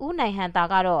စ်တဲ့ဦးနိုင်ဟန်တာ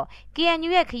ကတော့ KNU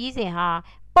ရဲ့ခရီးစဉ်ဟာ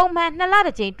ပုံမှန်2လတ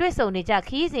စ်ကြိမ်တွေ့ဆုံနေကြခ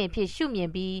ရီးစဉ်အဖြစ်ရှုမြင်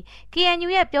ပြီး KNU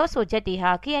ရဲ့ပြောဆိုချက်တွေ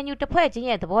ဟာ KNU တစ်ဖွဲ့ချင်း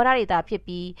ရဲ့သဘောထားတွေသာဖြစ်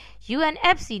ပြီး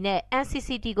UNFC နဲ့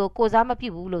NCCT ကိုကိုစားမပြု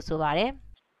ဘူးလို့ဆိုပါတယ်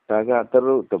ဒါကသူ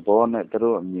တို့သဘောနဲ့သူ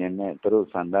တို့အမြင်နဲ့သူတို့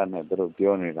စံတတ်နဲ့သူတို့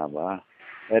ပြောနေတာပါ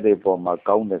အဲ့ဒီပေါ်မှာ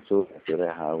ကောင်းတဲ့ဆို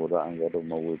တဲ့ဟာကိုတော့အင်္ဂါတို့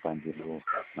မဝေဖန်ကြည့်လို့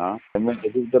နော်ဒါပေမဲ့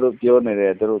သူတို့ပြောနေတ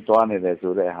ယ်သူတို့သွားနေတယ်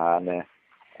ဆိုတဲ့ဟာနဲ့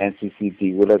NCCT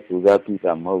ကိုလည်းကူစားပြု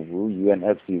တာမဟုတ်ဘူး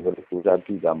UNFC ကိုလည်းကူစား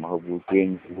ပြုတာမဟုတ်ဘူး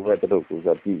KNU ကိုလည်းသူတို့ကူ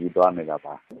စားပြုပြီးသွားနေတာ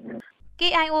ပါ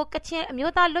KIO ကချင်အ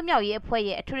မျိုးသားလွတ်မြောက်ရေးအဖွဲ့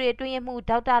ရဲ့အထွေထွေအတွင်းရေးမှူး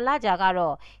ဒေါက်တာလကြာက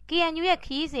တော့ KNU ရဲ့ခ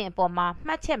ရီးစဉ်အပေါ်မှာ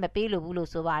မှတ်ချက်မပေးလို့ဘူးလို့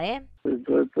ဆိုပါတယ်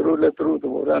သူတို့လည်းသူတို့သ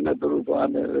ဘောထားနဲ့သူတို့သွား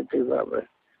နေတဲ့ကိစ္စပဲ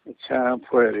ချမ်း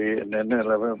ဖွဲ့တွေအနေနဲ့လ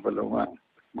ည်းဘယ်လိုမှ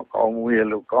မကောင်းဘူးရ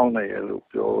လို့ကောင်းတယ်ရလို့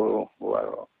ပြောဟိုက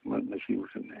တော့မရှိ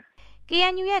ဘူးရှင်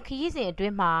KNU ရဲ့ခရီးစဉ်အတွ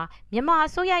င်းမှာမြန်မာအ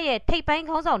စိုးရရဲ့ထိပ်ပိုင်း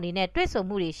ခေါင်းဆောင်တွေနဲ့တွေ့ဆုံ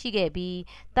မှုတွေရှိခဲ့ပြီး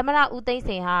သမ္မတဦးသိန်း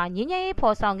စိန်ဟာငြိမ်းချမ်းရေး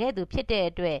ဖော်ဆောင်ခဲ့သူဖြစ်တဲ့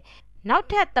အတွက်နောက်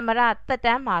ထပ်သမ္မတသက်တ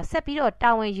မ်းမှာဆက်ပြီးတော့တာ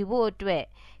ဝန်ယူဖို့အတွက်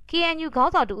KNU ခေါ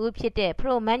င်းဆောင်တူဦးဖြစ်တဲ့ဖ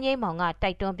ရိုမန်းငိမ့်မောင်က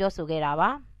တိုက်တွန်းပြောဆိုခဲ့တာပါ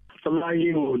သမ္မတ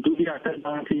ကြီးကိုဒုတိယသက်တ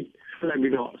မ်းအထိဆက်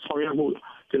ပြီးတော့ဆောင်ရွက်ဖို့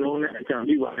ကျွန်တော်လည်းအကြံ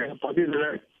ပြုပါတယ်။ဘာဖြစ်လဲ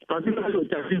ဆိုကြ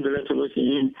ည့်တယ်ဆိုလို့ရှိ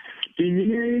ရင်ဒီ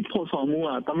နေ့ဖော်ဆောင်မှုက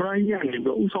သမ္မတကြီးကနေ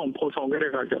ပြီးဥဆောင်ဖော်ဆောင်ခဲ့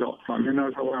တဲ့အခါကျတော့မြန်မာ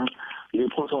ဆောင်ဒီ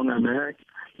ဖော်ဆောင်နိုင်မယ်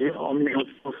ဒီအောင်မြင်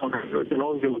ဖော်ဆောင်နိုင်လို့ကျွန်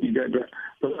တော်တို့ဒီတဲ့အတွက်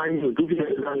သမ္မတကြီးကိုဒုတိယသက်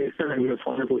တမ်းဆက်လက်ပြီးဆော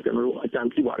င်ရွက်ဖို့ကျွန်တော်တို့အကြံ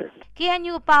ပြုပါတယ်။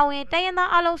 KNU ပါဝင်တိုင်းရင်းသား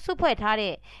အလုံးစုဖွဲ့ထား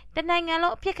တဲ့တနိုင်ငံ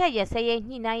လုံးအဖြစ်ခက်ရစဲရေး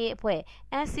ညှိနှိုင်းရေးအဖွဲ့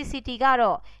NCCT က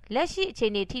တော့လက်ရှိအခြေ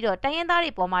အနေထိတော့တိုင်းရင်းသား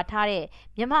တွေပေါ်မှာထားတဲ့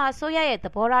မြန်မာအစိုးရရဲ့သ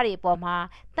ဘောထားတွေပေါ်မှာ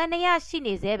တန်တရားရှိ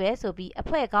နေသေးပဲဆိုပြီးအ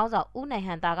ဖွဲ့ခေါင်းဆောင်ဦးနိုင်ဟ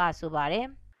န်တာကဆိုပါတယ်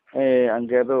အန်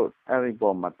ကယ်တို့အဲ့ဒီ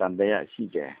ပေါ်မှာတန်တရားရှိ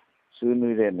တယ်ဆွေး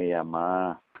နွေးတဲ့နေရာမှာ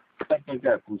တက်က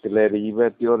ကူစလဲကြီးပဲ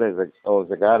ပြောတဲ့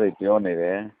စကားတွေပြောနေတ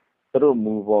ယ်သူတို့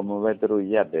မူပေါ်မှာပဲသူတို့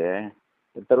ရက်တယ်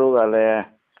သူတို့ကလည်း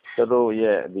သူတို့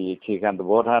ရဲ့ဒီအခြေခံသ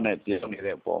ဘောထားနဲ့ပြောနေ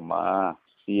တဲ့ပုံမှာ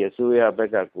ဒီအစိုးရဘ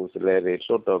က်ကကူစလဲတွေ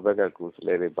လွတ်တော်ဘက်ကကူစ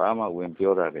လဲတွေဘာမှဝင်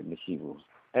ပြောတာတွေမရှိဘူး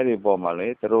အဲ့ဒီပုံမှာလေ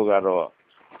သူတို့ကတော့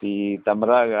ဒီသမ္မ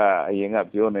တကအရင်က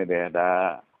ပြောနေတယ်ဒါ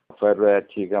ဖက်ဒရယ်အ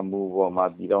ခြေခံမူပေါ်မှာ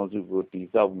ပြည်ထောင်စုကိုတည်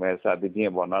ဆောက်မယ်စသဖြ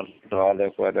င့်ပေါ့နော်တော့လ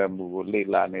ည်းဖက်ဒရယ်မူကိုလေ့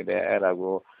လာနေတယ်အဲ့ဒါ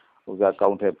ကိုဥစားကော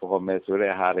င်းတဲ့ပေါ်မယ်ဆို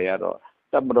တဲ့ဟာတွေကတော့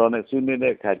တပ်မတော်နဲ့ဆွေးနွေး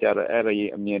တဲ့ခါကျတော့အဲ့ဒီ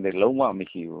အမြင်တွေလုံးဝမ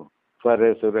ရှိဘူးဖက်ဒရ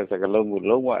ယ်ဆိုတဲ့စကားလုံးကို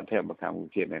လုံးဝအထက်မခံဘူး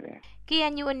ဖြစ်နေတယ်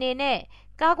KNU အနေနဲ့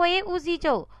ကာကွယ်ရေးဦးစီး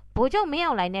ချုပ်ဗိုလ်ချုပ်မင်း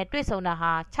အောင်လှိုင်နဲ့တွေ့ဆုံတာ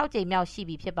ဟာ6ကြိမ်မြောက်ရှိ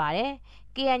ပြီဖြစ်ပါတယ်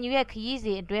။ KNU ရဲ့ခရီးစ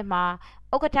ဉ်အတွင်းမှာ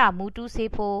ဥက္ကဋ္ဌမူတူး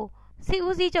စေးဖိုးစစ်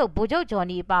ဦးစီးချုပ်ဗိုလ်ချုပ်ဂျော်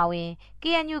နီအပါအဝင်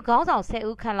KNU ခေါင်းဆောင်10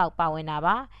ဦးခန့်လောက်ပါဝင်တာ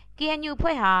ပါ။ KNU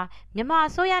ဖွဲ့ဟာမြန်မာ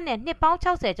အစိုးရနဲ့နှစ်ပေါင်း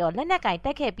60ကျော်လက်နက်ကင်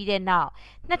တိုက်ခဲ့ပြီးတဲ့နောက်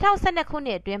2012ခု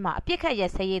နှစ်အတွင်းမှာအပြစ်ခတ်ရ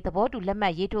စဲရေးသဘောတူလက်မှ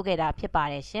တ်ရေးထိုးခဲ့တာဖြစ်ပါ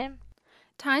တယ်ရှင်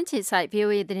။ထိုင်းခြေဆိုင်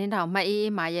VOA သတင်းတောင်မအေး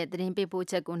အေးမာရဲ့သတင်းပေးပို့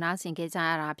ချက်ကိုနားဆင်ခဲ့ကြရ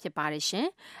တာဖြစ်ပါတယ်ရှင်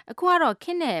။အခုကတော့ခ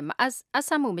င်းနဲ့အဆ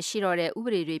က်မှုမရှိတော့တဲ့ဥပ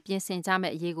ဒေတွေပြင်ဆင်ကြမ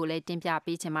ယ့်အရေးကိုလည်းတင်ပြ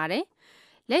ပေးချင်ပါတယ်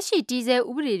။ လက်ရှိဒီ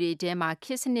ဇယ်ဥပဒေတွေထဲ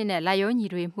မှာခေတ်စနစ်နဲ့လိုက်ရောညီ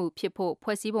တွေမှုဖြစ်ဖို့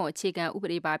ဖွဲ့စည်းပုံအခြေခံဥ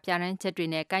ပဒေပါပြဋ္ဌာန်းချက်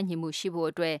တွေနဲ့ကိုက်ညီမှု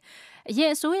ရှိဖို့အတွက်အရ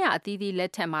င်အစိုးရအသီးသီးလ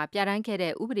က်ထက်မှာပြဋ္ဌာန်းခဲ့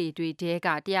တဲ့ဥပဒေတွေထဲက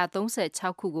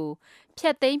136ခု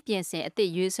ကိုဖျက်သိမ်းပြင်ဆင်အ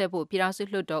သစ်ရွေးဆွဲဖို့ပြည်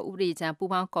ထောင်စုလွှတ်တော်ဥပဒေကြမ်းပူး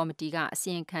ပေါင်းကော်မတီက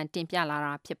အစီရင်ခံ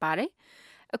တင်ပြလာတာဖြစ်ပါတယ်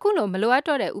။အခုလိုမလို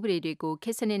အပ်တော့တဲ့ဥပဒေတွေကို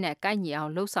ခေတ်စနစ်နဲ့ကိုက်ညီ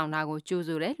အောင်လှုပ်ဆောင်တာကို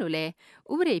ကြိုးဆိုတယ်လို့လ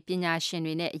ည်းဥပဒေပညာရှင်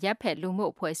တွေနဲ့ရပ်ဖက်လူ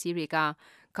မှုအဖွဲ့အစည်းတွေ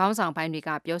ကခေါင်းဆောင်ပိုင်းတွေက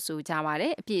ပြောဆိုကြပါတ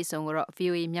ယ်အပြည့်အစုံကိုတော့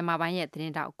VOA မြန်မာပိုင်းရဲ့သ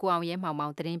တင်းတောက်ကိုအောင်ရဲမောင်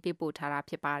မောင်သတင်းပေးပို့ထားတာ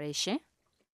ဖြစ်ပါ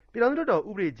တယ်ရှင်ပြည်ထောင်စုတော်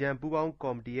ဥပဒေကြမ်းပူးပေါင်း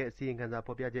ကော်မတီရဲ့အစီရင်ခံစာ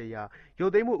ဖော်ပြချက်အရရု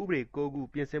ပ်သိမ်းမှုဥပဒေ9ခု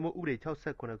ပြင်ဆင်မှုဥပဒေ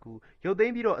68ခုရုပ်သိ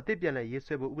မ်းပြီးတော့အသစ်ပြန်လည်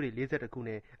ရေးဆွဲဖို့ဥပဒေ42ခု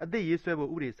နဲ့အသစ်ရေး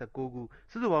ဆွဲဖို့ဥပဒေ19ခု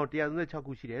စုစုပေါင်း136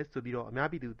ခုရှိတယ်ဆိုပြီးတော့အများ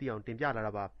ပြည်သူသိအောင်တင်ပြလာ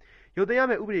တာပါရုပ်သိမ်းရ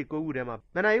မယ့်ဥပဒေ9ခုထဲ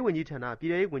မှာမန္တလေးဝန်ကြီးဌာနပြည်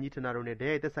ထောင်ရေးဝန်ကြီးဌာနတို့နဲ့တ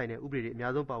ရားရေးသက်ဆိုင်တဲ့ဥပဒေတွေ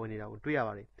အများဆုံးပါဝင်နေတာကိုတွေ့ရ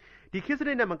ပါတယ်ဒီခေတ်စ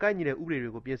နစ်နဲ့မကိုက်ညီတဲ့ဥပဒေတွေ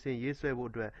ကိုပြင်ဆင်ရေးဆွဲဖို့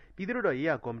အတွက်ပြည်သူ့တော်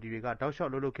ရေးရာကော်မတီတွေကတောက်လျှော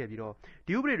က်လှုပ်လှုပ်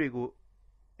ခဲ့ပြီးတော့ဒီဥပဒေတွေ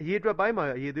ကိုအရေးအတွက်ပိုင်း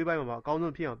မှာအရေးသွေးပိုင်းမှာအကော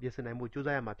င်းဆုံးဖြစ်အောင်ပြင်ဆင်နိုင်မှုစူး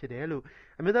စမ်းရမှာဖြစ်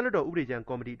တယ်လို့အမျိုးသားလွှတ်တော်ဥပဒေကြမ်း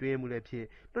ကော်မတီတွင်းမှုလ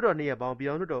ည်းဖြစ်လွှတ်တော်နှစ်ရပ်ပေါ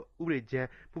င်းပြည်ထောင်စုတော်ဥပဒေကြ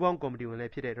မ်းပူးပေါင်းကော်မတီဝင်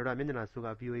လည်းဖြစ်တဲ့ဒေါက်တာမြင့်နာစိုးက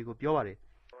VOA ကိုပြောပါတယ်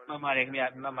မှန်ပါတယ်ခင်ဗျ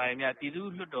မှန်ပါတယ်ခင်ဗျပြည်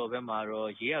သူ့လွှတ်တော်ဘက်မှာတော့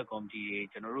ရေးရာကော်မတီ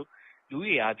တွေကျွန်တော်တို့လူ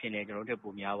ရည်အားဖြင့်လည်းကျွန်တော်တို့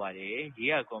တက်ပိုများပါတယ်ရေး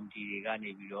ရာကော်မတီတွေ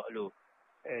ကနေပြီးတော့အဲ့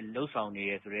လိုလှုပ်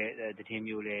ဆောင်နေရဆိုတဲ့သတ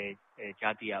င်းမျိုးလည်း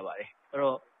ကြားသိရပါတယ်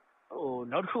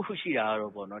အဲ့တော့နောက်တစ်ခုရှိတာ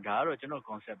ကတော့ပေါ့နော်ဒါကတော့ကျွန်တော်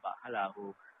concept ပါဟလာဥ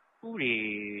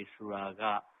ပဒေဆိုတာ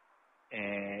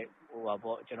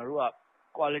ကပါပေါ့ကျွန်တော်တို့က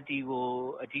quality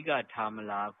ကိုအဓိကထား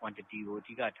မလား quantity ကိုအ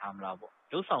ဓိကထားမလားပေါ့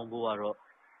လှုပ်ဆောင်ဖို့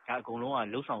ကတော့ဒါအကုန်လုံး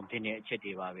ကလှုပ်ဆောင်တဲ့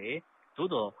အချက်တွေပါပဲသို့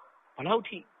တော့ဘယ်လောက်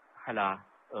ထိ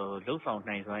ဟလာလှုပ်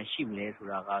ဆောင်နိုင်စွမ်းရှိမလဲဆို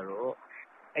တာ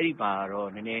ကတော့အဲ့ဒီပါတော့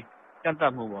နည်းနည်းကန့်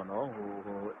သတ်မှုပေါ့နော်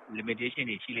limitation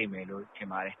တွေရှိလိမ့်မယ်လို့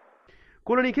ထင်ပါတယ်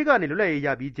ကိုလိုနီခေတ်ကနေလွတ်လပ်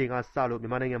ရေးရပြီးချိန်က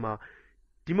စလို့မြန်မာနိုင်ငံ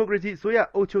မှာဒီမိုကရေစီအစိုး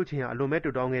ရအုပ်ချုပ်ခြင်းဟာအလွန်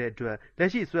မဲ့တူတောင်းခဲ့တဲ့အတွက်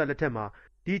လက်ရှိအစိုးရလက်ထက်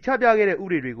မှာဒီချပြခဲ့တဲ့ဥ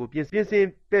ပဒေတွေကိုပြင်ဆင်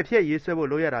ပယ်ဖျက်ရေး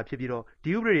ဆွဲဖို့လုပ်ရတာဖြစ်ပြီးတော့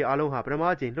ဒီဥပဒေတွေအားလုံးဟာပထ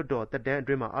မအကြိမ်လွှတ်တော်တက်တန်းအ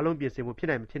တွင်းမှာအားလုံးပြင်ဆင်ဖို့ဖြစ်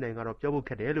နိုင်မဖြစ်နိုင်ကတော့ပြောဖို့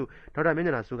ခက်တယ်လို့ဒေါက်တာမြင့်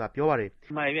နာစိုးကပြောပါတယ်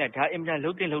။မှန်ပါဗျာဒါအင်မတန်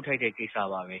လှုပ်တင်လှုပ်ထိုက်တဲ့ကိစ္စ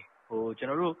ပါပဲ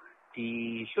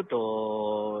ကျွန်တော်တို့ဒီလွှတ်တော်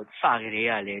စကြတဲ့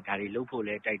ကလည်းဒါတွေ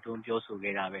လှုပ်ဖို့လဲတိုက်တွန်းပြောဆို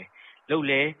ခဲ့တာပဲလှုပ်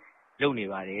လဲ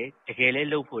လှုပ်နေပါတယ်တကယ်လဲ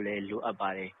လှုပ်ဖို့လဲလို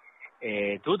အပ်ပါတယ်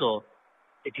သို့တော့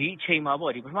ဒီအချိန်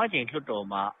မှာပေါ့ဒီပထမအကြိမ်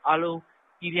လွှတ်တော်မှာ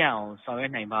အားလုံးပြည်ပြအောင်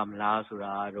ဆောင်ရွက်နိုင်ပါမလား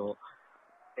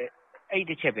ဆိုတာတော့အဲ့ဒီ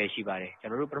တစ်ချက်ပဲရှိပါတယ်ကျွန်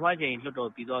တော်တို့ပထမကြိမ်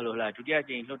လွှတ်တော်ပြီးသွားလို့လားဒုတိ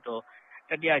ယကြိမ်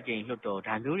လွှတ်တော်တတိယကြိမ်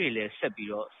လွှတ်တော်ဒါမျိုးတွေလည်းဆက်ပြီး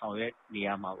တော့ဆောင်ရွက်နေရ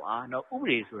မှာပါနောက်ဥပ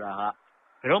ဒေဆိုတာက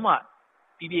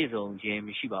ဘယ်တော့မှပြည့်စုံခြင်း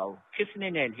မရှိပါဘူးခေတ်စ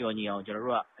နစ်နဲ့လျော်ညီအောင်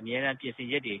ကျွန်တော်တို့ကအများအားပြင်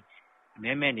ဆင်ချက်တွေ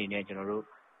အမဲမဲ့နေနဲ့ကျွန်တော်တို့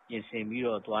ပြင်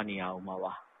ဆင်ပြီးတော့သွားနေရ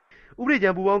အောင်ပါဥ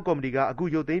ပဒေကြမ်းပူးပေါင်းကော်မတီကအခု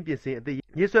ရုပ်သိမ်းပြင်ဆင်အသစ်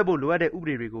ရေးဆွဲဖို့လိုအပ်တဲ့ဥ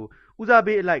ပဒေတွေကိုဦးစား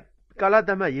ပေးအလိုက်ကာလ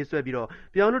သတ်မှတ်ရေး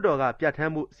ဆွဲပြီးတော့ပြည်အောင်လွှတ်တော်ကပြဋ္ဌာ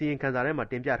န်းမှုစီရင်ခံစာထဲမှာ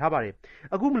တင်ပြထားပါ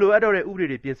တယ်အခုမလိုအပ်တော့တဲ့ဥပဒေ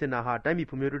တွေပြင်ဆင်တာဟာတိုင်းပြည်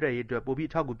ဖွံ့ဖြိုးတိုးတက်ရေးအတွက်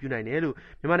ပိုပြီးအထောက်အကူပြုနိုင်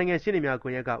တယ်လို့မြန်မာနိုင်ငံရှ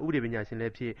င်းနေများခွင့်ရကဥပဒေပညာရှင်လ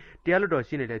ည်းဖြစ်တရားလွှတ်တော်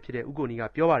ရှင်းနေလည်းဖြစ်တဲ့ဦးကိုနီက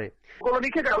ပြောပါတယ်ကို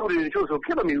လိုနီခေတ်ကဥပဒေတွေချို့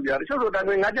ဆိုဖြစ်မမီဘူးဗျာတချို့ဆိုတန်ခွ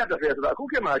င်9ကျပ်30ဆိုတာအခု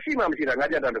ခေတ်မှာရှိမှမရှိတာ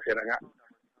9ကျပ်30တာ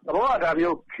ကသဘောကဒါ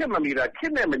မျိုးခေတ်မမီတာခေ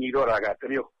တ်နဲ့မညီတော့တာကတ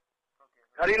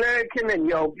မျိုးဒါတွေလည်းခေတ်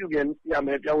နဲ့ညီအောင်ပြုပြင်ရ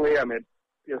မယ်ပြောင်းလဲရမယ်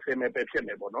ပြင်ဆင်မယ်ပဲဖြစ်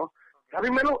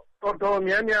မယ်ပေါ့နော်ဒါပေမဲ့လို့တော်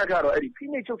များများကတော့အဲ့ဒီဖိ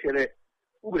နှိပ်ချုပ်ချယ်တဲ့ဥ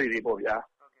ပဒေတွေပေါ့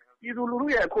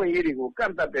ဗျာပြည်သူလူထုရဲ့အခွင့်အရေးတွေကို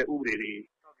ကန့်သတ်တဲ့ဥပဒေ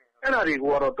တွေအဲ့ဒါတွေကို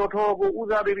ကတော့တော်တော်ကိုဦး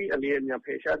စားပေးပြီးအလေးအမြတ်ဖ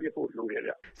ယ်ရှားပြဖို့လိုတယ်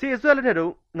ဗျစီအစွဲလက်ထက်တု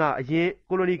န်းကအရင်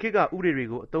ကိုလိုနီခေတ်ကဥပဒေတွေ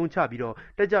ကိုအသုံးချပြီးတော့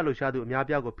တက်ကြလှုပ်ရှားသူ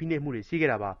အများပြားကိုဖိနှိပ်မှုတွေရှိ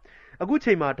ခဲ့တာပါအခု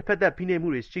ချိန်မှာတစ်ဖက်သက်ဖိနှိပ်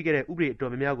မှုတွေရှိခဲ့တဲ့ဥပဒေအတော်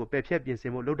များများကိုပယ်ဖျက်ပြင်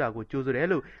ဆင်ဖို့လုပ်တာကိုကြိုးဆို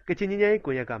တယ်လို့ကချင်ချင်းချင်းကွ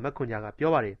န်ရက်ကမက်ခွန်ဂျာ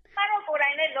ကပြောပါတယ်ကျွန်တော်ကိုယ်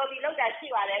တိုင်လည်း lobby လုပ်တာ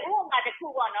ရှိပါတယ်ဥပမာ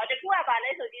တစ်ခုပေါ့နော်တစ်ခု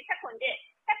ကဘာလဲဆိုဒီ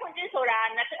16ဆိုတာ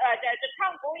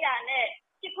1900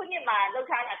နဲ့ဒီခုနှစ်မှာ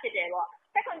လောက်ထားတာဖြစ်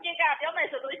တယ်ပေါ့ဆက်ခွန်ကျစ်ကပြောမယ်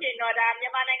ဆိုလို့ရှိ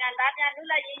ရင်တော့ဒါမြန်မာနိုင်ငံ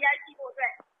သားများလူလိုက်ရေးရရှိဖို့အတွ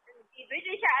က်ဒီ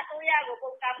British အစိုးရ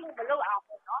ကိုပုံကမှုမလုပ်အောင်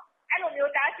ပေါ့နော်အဲ့လို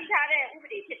မျိုးတားဆီးထားတဲ့ဥ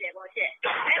ပဒေဖြစ်တယ်ပေါ့ရှ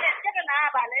င့်အဲ့ဒါပြ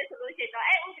ဿနာကဘာလဲဆိုလို့ရှိ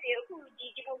ရင်တော့အဲ့ဥပဒေ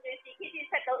အခုဒီမို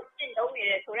ကရေစီခေတ်ကြီးဆက်တော့ကျ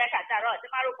င့်သုံးနေတယ်ဆိုတဲ့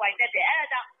အခါကျတော့ကျမတို့ point တက်တယ်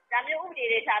အဲ့ဒါကြောင့်ဒါမျိုးဥ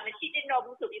ပဒေတွေဒါမရှိ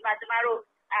တင်တော့ဘူးဆိုပြီးမှကျမတို့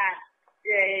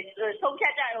ဆုံးဖြ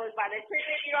တ်ကြ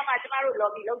ရောပါလေဆွေးနွေးပြီးတော့မှကျမတို့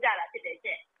lobby လုပ်ကြတာဖြစ်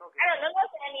တယ်ရှင့်အဲ့တော့လုံးဝ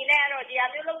စံအနေနဲ့ကတော့ဒီအ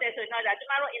မျိုးလုပ်တယ်ဆိုရင်တော့ကျ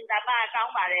မတို့အင်တာပါ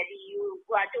ကောင်းပါ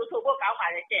တယ်ဒီဟိုကြိုးဆိုဖို့ကောင်းပါ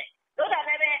တယ်ရှင့်တို့ဒါ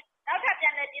လည်းပဲနောက်ထပ်ပြ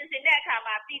န်လည်ပြင်ဆင်တဲ့အခါ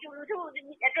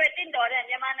မှာပြည်သူလူထုအတွက်တင့်တော်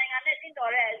တဲ့မြန်မာနိုင်ငံနဲ့တ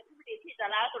င့်တော်တဲ့ဥပဒေဖြစ်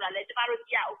သလားဆိုတာလည်းကျမတို့ကြ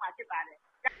ည့်ရအောင်မှာဖြစ်ပါ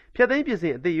တယ်ဖျက်သိမ်းပြင်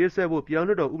ဆင်အသစ်ရွေးဆွဲဖို့ပြည်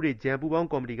ထောင်စုတော်ဥပဒေကြမ်းပူးပေါ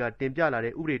င်းကော်မတီကတင်ပြလာ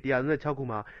တဲ့ဥပဒေ136ခု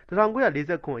မှာ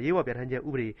1949အရေးပေါ်ပြဋ္ဌာ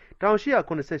န်းချက်ဥပဒေ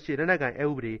1888လက်နက်ကိုင်အ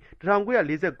ဥပဒေ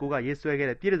1949ကရေးဆွဲခဲ့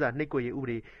တဲ့ပြည်ထစာနှိပ်ကွပ်ရေးဥပ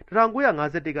ဒေ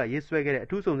1951ကရေးဆွဲခဲ့တဲ့အ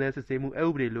ထူးစုံစမ်းစစ်ဆေးမှုအ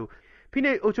ဥပဒေလို့ဖိ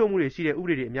နှိပ်အုပ်ချုပ်မှုတွေရှိတဲ့ဥပ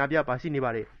ဒေတွေအများပြားပါ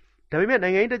ရှိနေပါတယ် ဒါပေ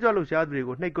မဲ့နိုင်ငံရေးတက်ကြွလှုပ်ရှားသူ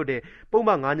တွေကိုနှိပ်ကွပ်တဲ့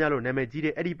ပုံမှန်9ညလို့နာမည်ကြီး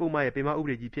တဲ့အဲ့ဒီပုံမှန်ရဲ့ပင်မဥပ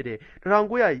ဒေကြီးဖြစ်တဲ့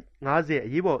1950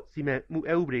အရေးပေါ်စီမံ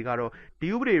မှုဥပဒေကတော့ဒီ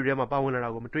ဥပဒေတွေထဲမှာပါ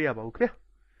ဝင်လာတာကိုမတွေ့ရပါဘူးခင်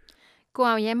ဗျာကို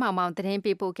အောင်ရဲမောင်မောင်သတင်း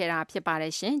ပေးပို့ခဲ့တာဖြစ်ပါ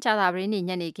တယ်ရှင်။ကြာသပတေး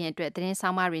နေ့ညနေခင်းအတွက်သတင်း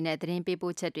ဆောင်မတွေနဲ့သတင်းပေး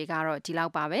ပို့ချက်တွေကတော့ဒီ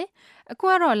လောက်ပါပဲ။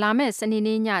အခုကတော့လာမယ့်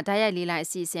စနေနေ့ညဓာတ်ရိုက်လေးလိုက်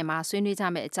အစီအစဉ်မှာဆွေးနွေးကြ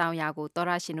မယ့်အကြောင်းအရာကို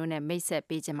သောရရှင်တို့နဲ့မိတ်ဆက်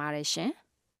ပေးကြပါရရှင်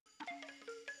။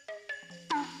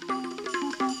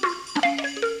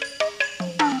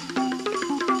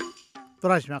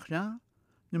သောရရှင်ခင်ဗျာ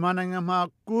မြန်မာနိုင်ငံမှာ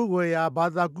ကိုးကွယ်ရာဘာ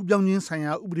သာကူးပြောင်းခြင်းဆိုင်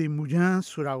ရာဥပဒေမူကြ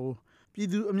မ်းဆိုတာ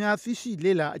ကိုပြည်သူအများသိ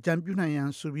ရှိလေ့လာအကြံပြုနိုင်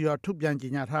ရန်ဆိုပြီးတော့ထုတ်ပြန်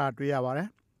ကြေညာထားတာတွေ့ရပါတယ်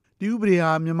။ဒီဥပဒေဟာ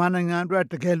မြန်မာနိုင်ငံအတွက်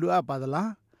တကယ်လိုအပ်ပါသလား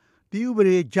။ဒီဥပ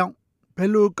ဒေကြောင့်ဘယ်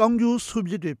လိုကောင်းကျိုးဆိုး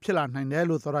ပြစ်တွေဖြစ်လာနိုင်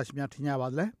တယ်လို့သောရရှိမြ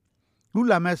ထင်ကြပါသလဲ။ခု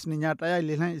လာမယ့်စနေညတိုက်ရိုက်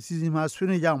လေလှိုင်းအစီအစဉ်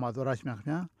မှာဆွေးနွေးကြအောင်ပါသောရရှိမြခင်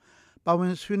ဗျာ။ပါ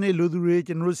ဝင်ဆွေးနွေးလိုသူ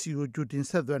တွေကျွန်တော်တို့စီကိုကြိုတင်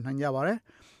ဆက်သွယ်နိုင်ကြပါတယ်။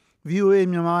 VOA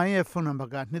မြန်မာရဲ့ဖုန်းနံပါ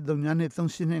တ်က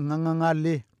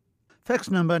2393895554 fax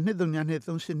number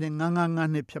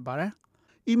 2393895552ဖြစ်ပါတယ်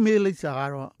။ email လိပ်စာ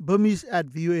ကတော့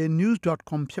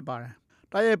burmese@voanews.com ဖြစ်ပါတယ်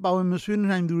။တိုက်ရိုက်ပါဝင်မဆွေးနွေး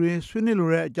နိုင်သူတွေဆွေးနွေး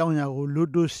လိုတဲ့အကြောင်းအရာကို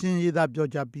လိုတိုရှင်းရေး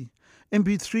သားပြောကြပြီး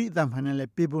MP3 အသံဖိုင်နဲ့လ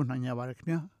ည်းပေးပို့နိုင်ကြပါတယ်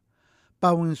ခင်ဗျာ။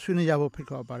ပါ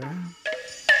ဝင်ဆွေးနွေးကြဖို့ဖိတ်ခေါ်ပါတယ်။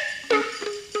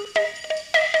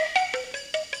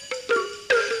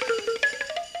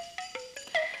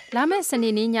လာမယ့်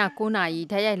စနေနေ့ည9:00နာရီ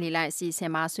ဓာတ်ရိုက်လေလိုက်အစီအ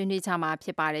စဉ်မှာဆွေးနွေးကြ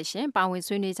မှာဖြစ်ပါတယ်ရှင်။ပါ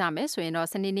ဝင်ဆွေးနွေးကြမယ်ဆိုရင်တော့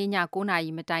စနေနေ့ည9:00နာ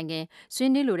ရီမတိုင်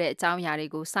ခင်ဆွေးနွေးလိုတဲ့အကြောင်းအရာ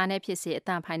တွေကိုစာနဲ့ဖြစ်စေအ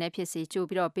သံဖိုင်နဲ့ဖြစ်စေကြို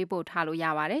ပြီးတော့ပေးပို့ထားလို့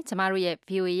ရပါတယ်။ကျမတို့ရဲ့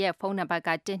VOA ရဲ့ဖုန်းနံပါတ်က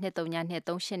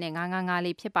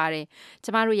123238555ဖြစ်ပါတယ်။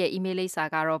ကျမတို့ရဲ့ email လိပ်စာ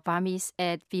ကတော့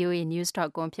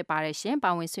burmese@voanews.com ဖြစ်ပါတယ်ရှင်။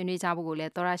ပါဝင်ဆွေးနွေးကြဖို့ကိုလည်း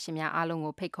သောရရှင်များ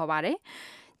အားလုံးကိုဖိတ်ခေါ်ပါတယ်။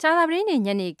ကြာသပတေး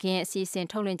နေ့ညနေခင်းအစီအ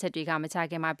စဉ်ထုတ်လွှင့်ချက်တွေကမကြ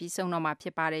ခင်မှာပြီးဆုံးတော့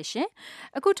မှာဖြစ်ပါတယ်ရှင်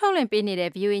။အခုထုတ်လွှင့်ပေးနေတဲ့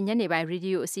VOA ညနေပို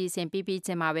င်းရေဒီယိုအစီအ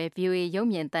စဉ်ပြီးချင်းမှာပဲ VOA ရုပ်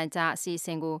မြင်သံကြားအစီအ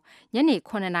စဉ်ကိုညနေ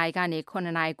9:00နာရီကနေ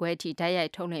9:00နာရီခွဲအထိဓာတ်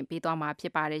ရိုက်ထုတ်လွှင့်ပေးသွား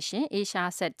မှာဖြစ်ပါတယ်ရှင်။ Asia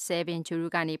Set 7 Juru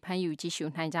ကနေဖမ်းယူကြည့်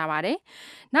ရှုနိုင်ကြပါတယ်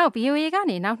။နောက် VOA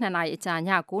ကနေနောက်2နာရီအကြာည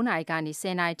9:00နာရီကနေ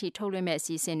10:00နာရီထိထုတ်လွှင့်မဲ့အ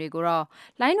စီအစဉ်တွေကိုတော့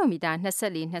လိုင်းနိုမီတာ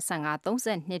24 25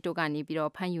 32တို့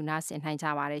ကနေပြီးတော့ဖမ်းယူနားဆင်နိုင်ကြ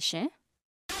ပါတယ်ရှင်။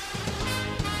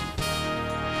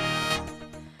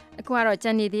အခုကတော့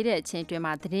ကြံနေသေးတဲ့အ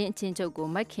ချိန်တွင်မှာသတင်းအချင်းချုပ်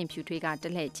ကိုမက်ခင်ဖြူထွေးကတ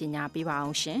လှည့်ကြီးညာပေးပါ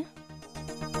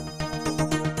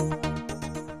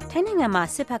အောင်ရှင်ထိုင်းနိုင်ငံ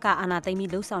မှာစစ်ဘက်ကအာဏာသိ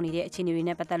မ်းပြီးလှုပ်ဆောင်နေတဲ့အခြေအနေတွေ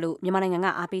နဲ့ပတ်သက်လို့မြန်မာနိုင်ငံ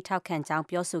ကအားပေးထောက်ခံကြော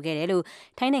င်းပြောဆိုခဲ့တယ်လို့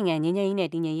ထိုင်းနိုင်ငံငြိမ်းချမ်းရေးနဲ့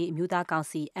တည်ငြိမ်ရေးအမျိုးသား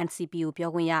ကောင်စီ NCP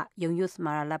ကိုပြောခွင့်ရယုံယွတ်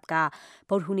မာလပ်က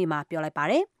ဗုဒ္ဓဟူးနေ့မှာပြော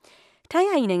လိုက်ပါတယ်။ထိုင်း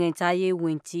နိုင်ငံကြားရေး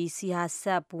ဝန်ကြီးစီဟာဆ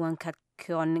ပ်ဘွမ်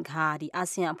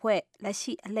ခတ်ခွန်ခါဒီအာဆီယံအဖွဲ့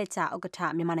လက်ရှိအလှည့်ကျဥက္ကဋ္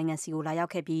ဌမြန်မာနိုင်ငံစီကိုလာရောက်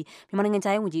ခဲ့ပြီးမြန်မာနိုင်ငံ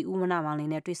ကြားရေးဝန်ကြီးဦးဝဏ္ဏမောင်လ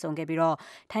င်းနဲ့တွေ့ဆုံခဲ့ပြီးတော့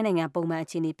ထိုင်းနိုင်ငံပုံမှန်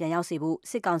အခြေအနေပြန်ရောက်စေဖို့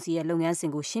စစ်ကောင်စီရဲ့လုပ်ငန်းစ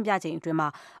ဉ်ကိုရှင်းပြချိန်အတွင်းမှာ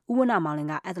ဦးဝဏ္ဏမောင်လ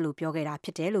င်းကအဲ့ဒါလိုပြော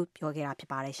ခဲ့တာဖြစ်တယ်လို့ပြော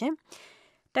ခဲ့တာဖြစ်ပါတယ်ရှင်။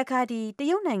တခါဒီတ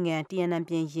ရုတ်နိုင်ငံတီယန်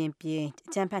နန်ပြင်ရင်ပြင်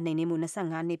အကြမ်းဖက်နှိမ်နင်းမှု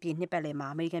25နှစ်ပြည့်နှစ်ပတ်လည်မှာ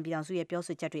အမေရိကန်ပြည်ထောင်စုရဲ့ပြော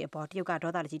ဆိုချက်တွေအပေါ်တရုတ်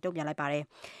ကဒေါသတကြီးတုံ့ပြန်လိုက်ပါတယ်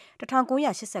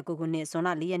1989ခုနှစ်ဇွန်လ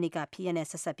4ရက်နေ့ကဖြစ်ရ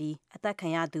တဲ့ဆက်ဆက်ပြီးအ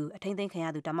သက်ခံရသူအထိန်းသိ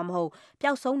မ်းခံရသူဒါမှ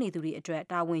မဟုတ်ပျောက်ဆုံးနေသူတွေ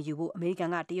အတွက်တာဝန်ယူဖို့အမေရိက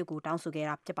န်ကတရုတ်ကိုတောင်းဆို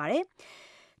ခဲ့တာဖြစ်ပါတယ်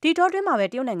ဒီတော့တွင်းမှာပဲ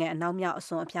တရုတ်နိုင်ငံအနောက်မြောက်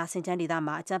အစွန်အဖျားစင်ချမ်းဒေ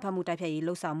သမှာအကြမ်းဖက်မှုတိုက်ဖျက်ရေး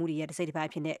လှုပ်ဆောင်မှုတွေရဲ့တစ်စိတ်တစ်ပို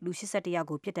င်းအဖြစ်နဲ့လူ81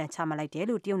ယောက်ကိုပြစ်ဒဏ်ချမှတ်လိုက်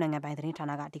တယ်လို့တရုတ်နိုင်ငံပိုင်သတ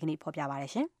င်းဌာနကဒီကနေ့ဖော်ပြပါတယ်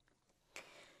ရှင်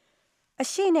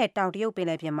အရှိနဲ့တောင်တရုတ်ပင်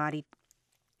လယ်ပြင်မှာ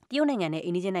တရုတ်နိုင်ငံ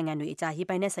နဲ့အိန္ဒိယနိုင်ငံတွေ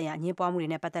အကြားရေပိုင်နက်ဆိုင်ရာအငြင်းပွားမှုတွေ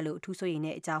နဲ့ပတ်သက်လို့အ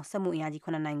ထူးစိုးရိမ်တဲ့အကြောင်းစက်မှုအင်အားကြီး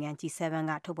9နိုင်ငံ G7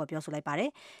 ကထုတ်ဖော်ပြောဆိုလိုက်ပါတယ်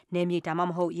။နယ်မြေဒါမှ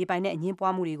မဟုတ်ရေပိုင်နက်အငြ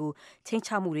င်းပွားမှုတွေကို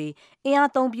ချိန်ချမှုတွေအင်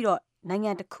အားသုံးပြီးတော့နိုင်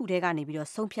ငံတစ်ခုတည်းကနေပြီးတော့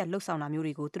ဆုံးဖြတ်လှုပ်ဆောင်တာ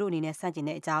မျိုးတွေကိုသူတို့အနေနဲ့စ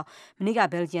န့်ကျင်တဲ့အကြောင်းမနေ့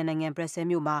ကဘယ်လ်ဂျီယံနိုင်ငံဘရက်ဆဲ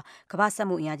မြို့မှာကမ္ဘာ့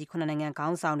စက်မှုအင်အားကြီး9နိုင်ငံခေါ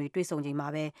င်းဆောင်တွေတွေ့ဆုံချိန်မှာ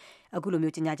ပဲအခုလို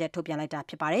မျိုးကြေညာချက်ထုတ်ပြန်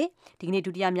လိုက်တာဖြစ်ပါတယ်။ဒီကနေ့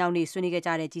ဒုတိယမြောက်နေ့ဆွေးနွေး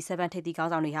ခဲ့ကြတဲ့ G7 ထိပ်သီးခေါ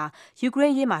င်းဆောင်တွေဟာယူကရိ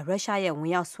န်းရေးမှာရုရှားရဲ့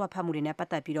ဝင်ရောက်ဆွတ်ဖက်မှုတွေနဲ့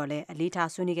ပတ်သက်ပြီးတော့လည်းအလေး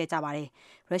ထားဆွေးနွေးခဲ့ကြပါတယ်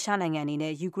။ရုရှားနိုင်ငံအနေ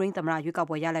နဲ့ယူကရိန်းသမ္မတရွေး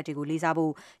ကောက်ပွဲရလဒ်တွေကိုလေးစား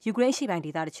ဖို့ယူကရိန်းရှိပို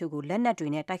င်းဒေသတချို့ကိုလက်နက်တွေ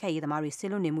နဲ့တိုက်ခိုက်ရေးသမားတွေဆ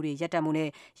င်းလွတ်နေမှုတွေရပ်တန့်မှုနဲ့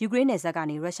ယူကရိန်းနယ်စပ်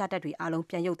ကနေရုရှားတပ်တွေအားလုံး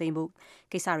ပြန်ရုပ်သိ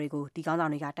မ်းဖို့ကိစ္စတွေကိုဒီခေါင်း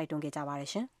ဆောင်တွေကတိုက်တွန်းခဲ့ကြပါ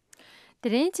တယ်ရှင်။သတ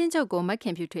င်းချင်းချုပ်ကိုမက်ခ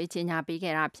င်ဖြူထွေးကြီးညာပေး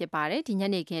ခဲ့တာဖြစ်ပါတယ်ဒီ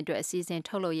ညနေခင်းအတွက်အစီအ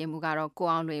စဉ်ထုတ်လုပ်ရမှုကတော့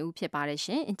ကိုအောင်လွင်ဦးဖြစ်ပါ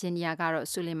တယ်ရှင်အင်ဂျင်နီယာ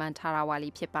ကတော့ဆူလီမန်ထာရာဝါလီ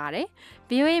ဖြစ်ပါတယ်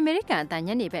VOA အမေရိကန်အတန်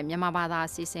ညနေဘက်မြန်မာဘာသာ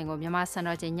အစီအစဉ်ကိုမြန်မာစံ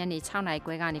တော်ချိန်ညနေ6နာရီ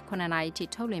ခွဲကနေ9နာရီ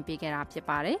အထိထုတ်လွှင့်ပေး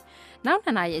ခဲ့တာဖြစ်ပါတယ်နောက်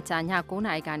2နာရီအကြာည9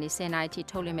နာရီကနေ10နာရီ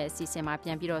အထိထုတ်လွှင့်မဲ့အစီအစဉ်မှာပြ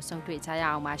န်ပြီးတော့ဆုံတွေ့ကြရ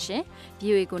အောင်ပါရှင်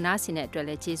VOA ကိုနားဆင်တဲ့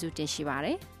အတွက်လည်းကျေးဇူးတင်ရှိပါ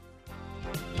တယ်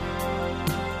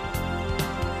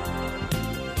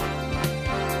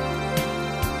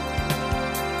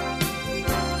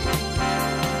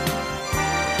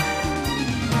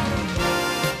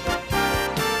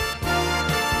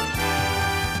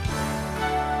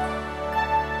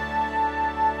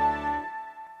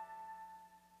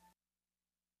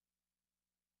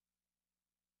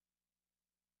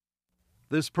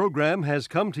This program has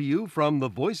come to you from the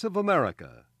Voice of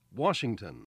America,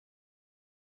 Washington.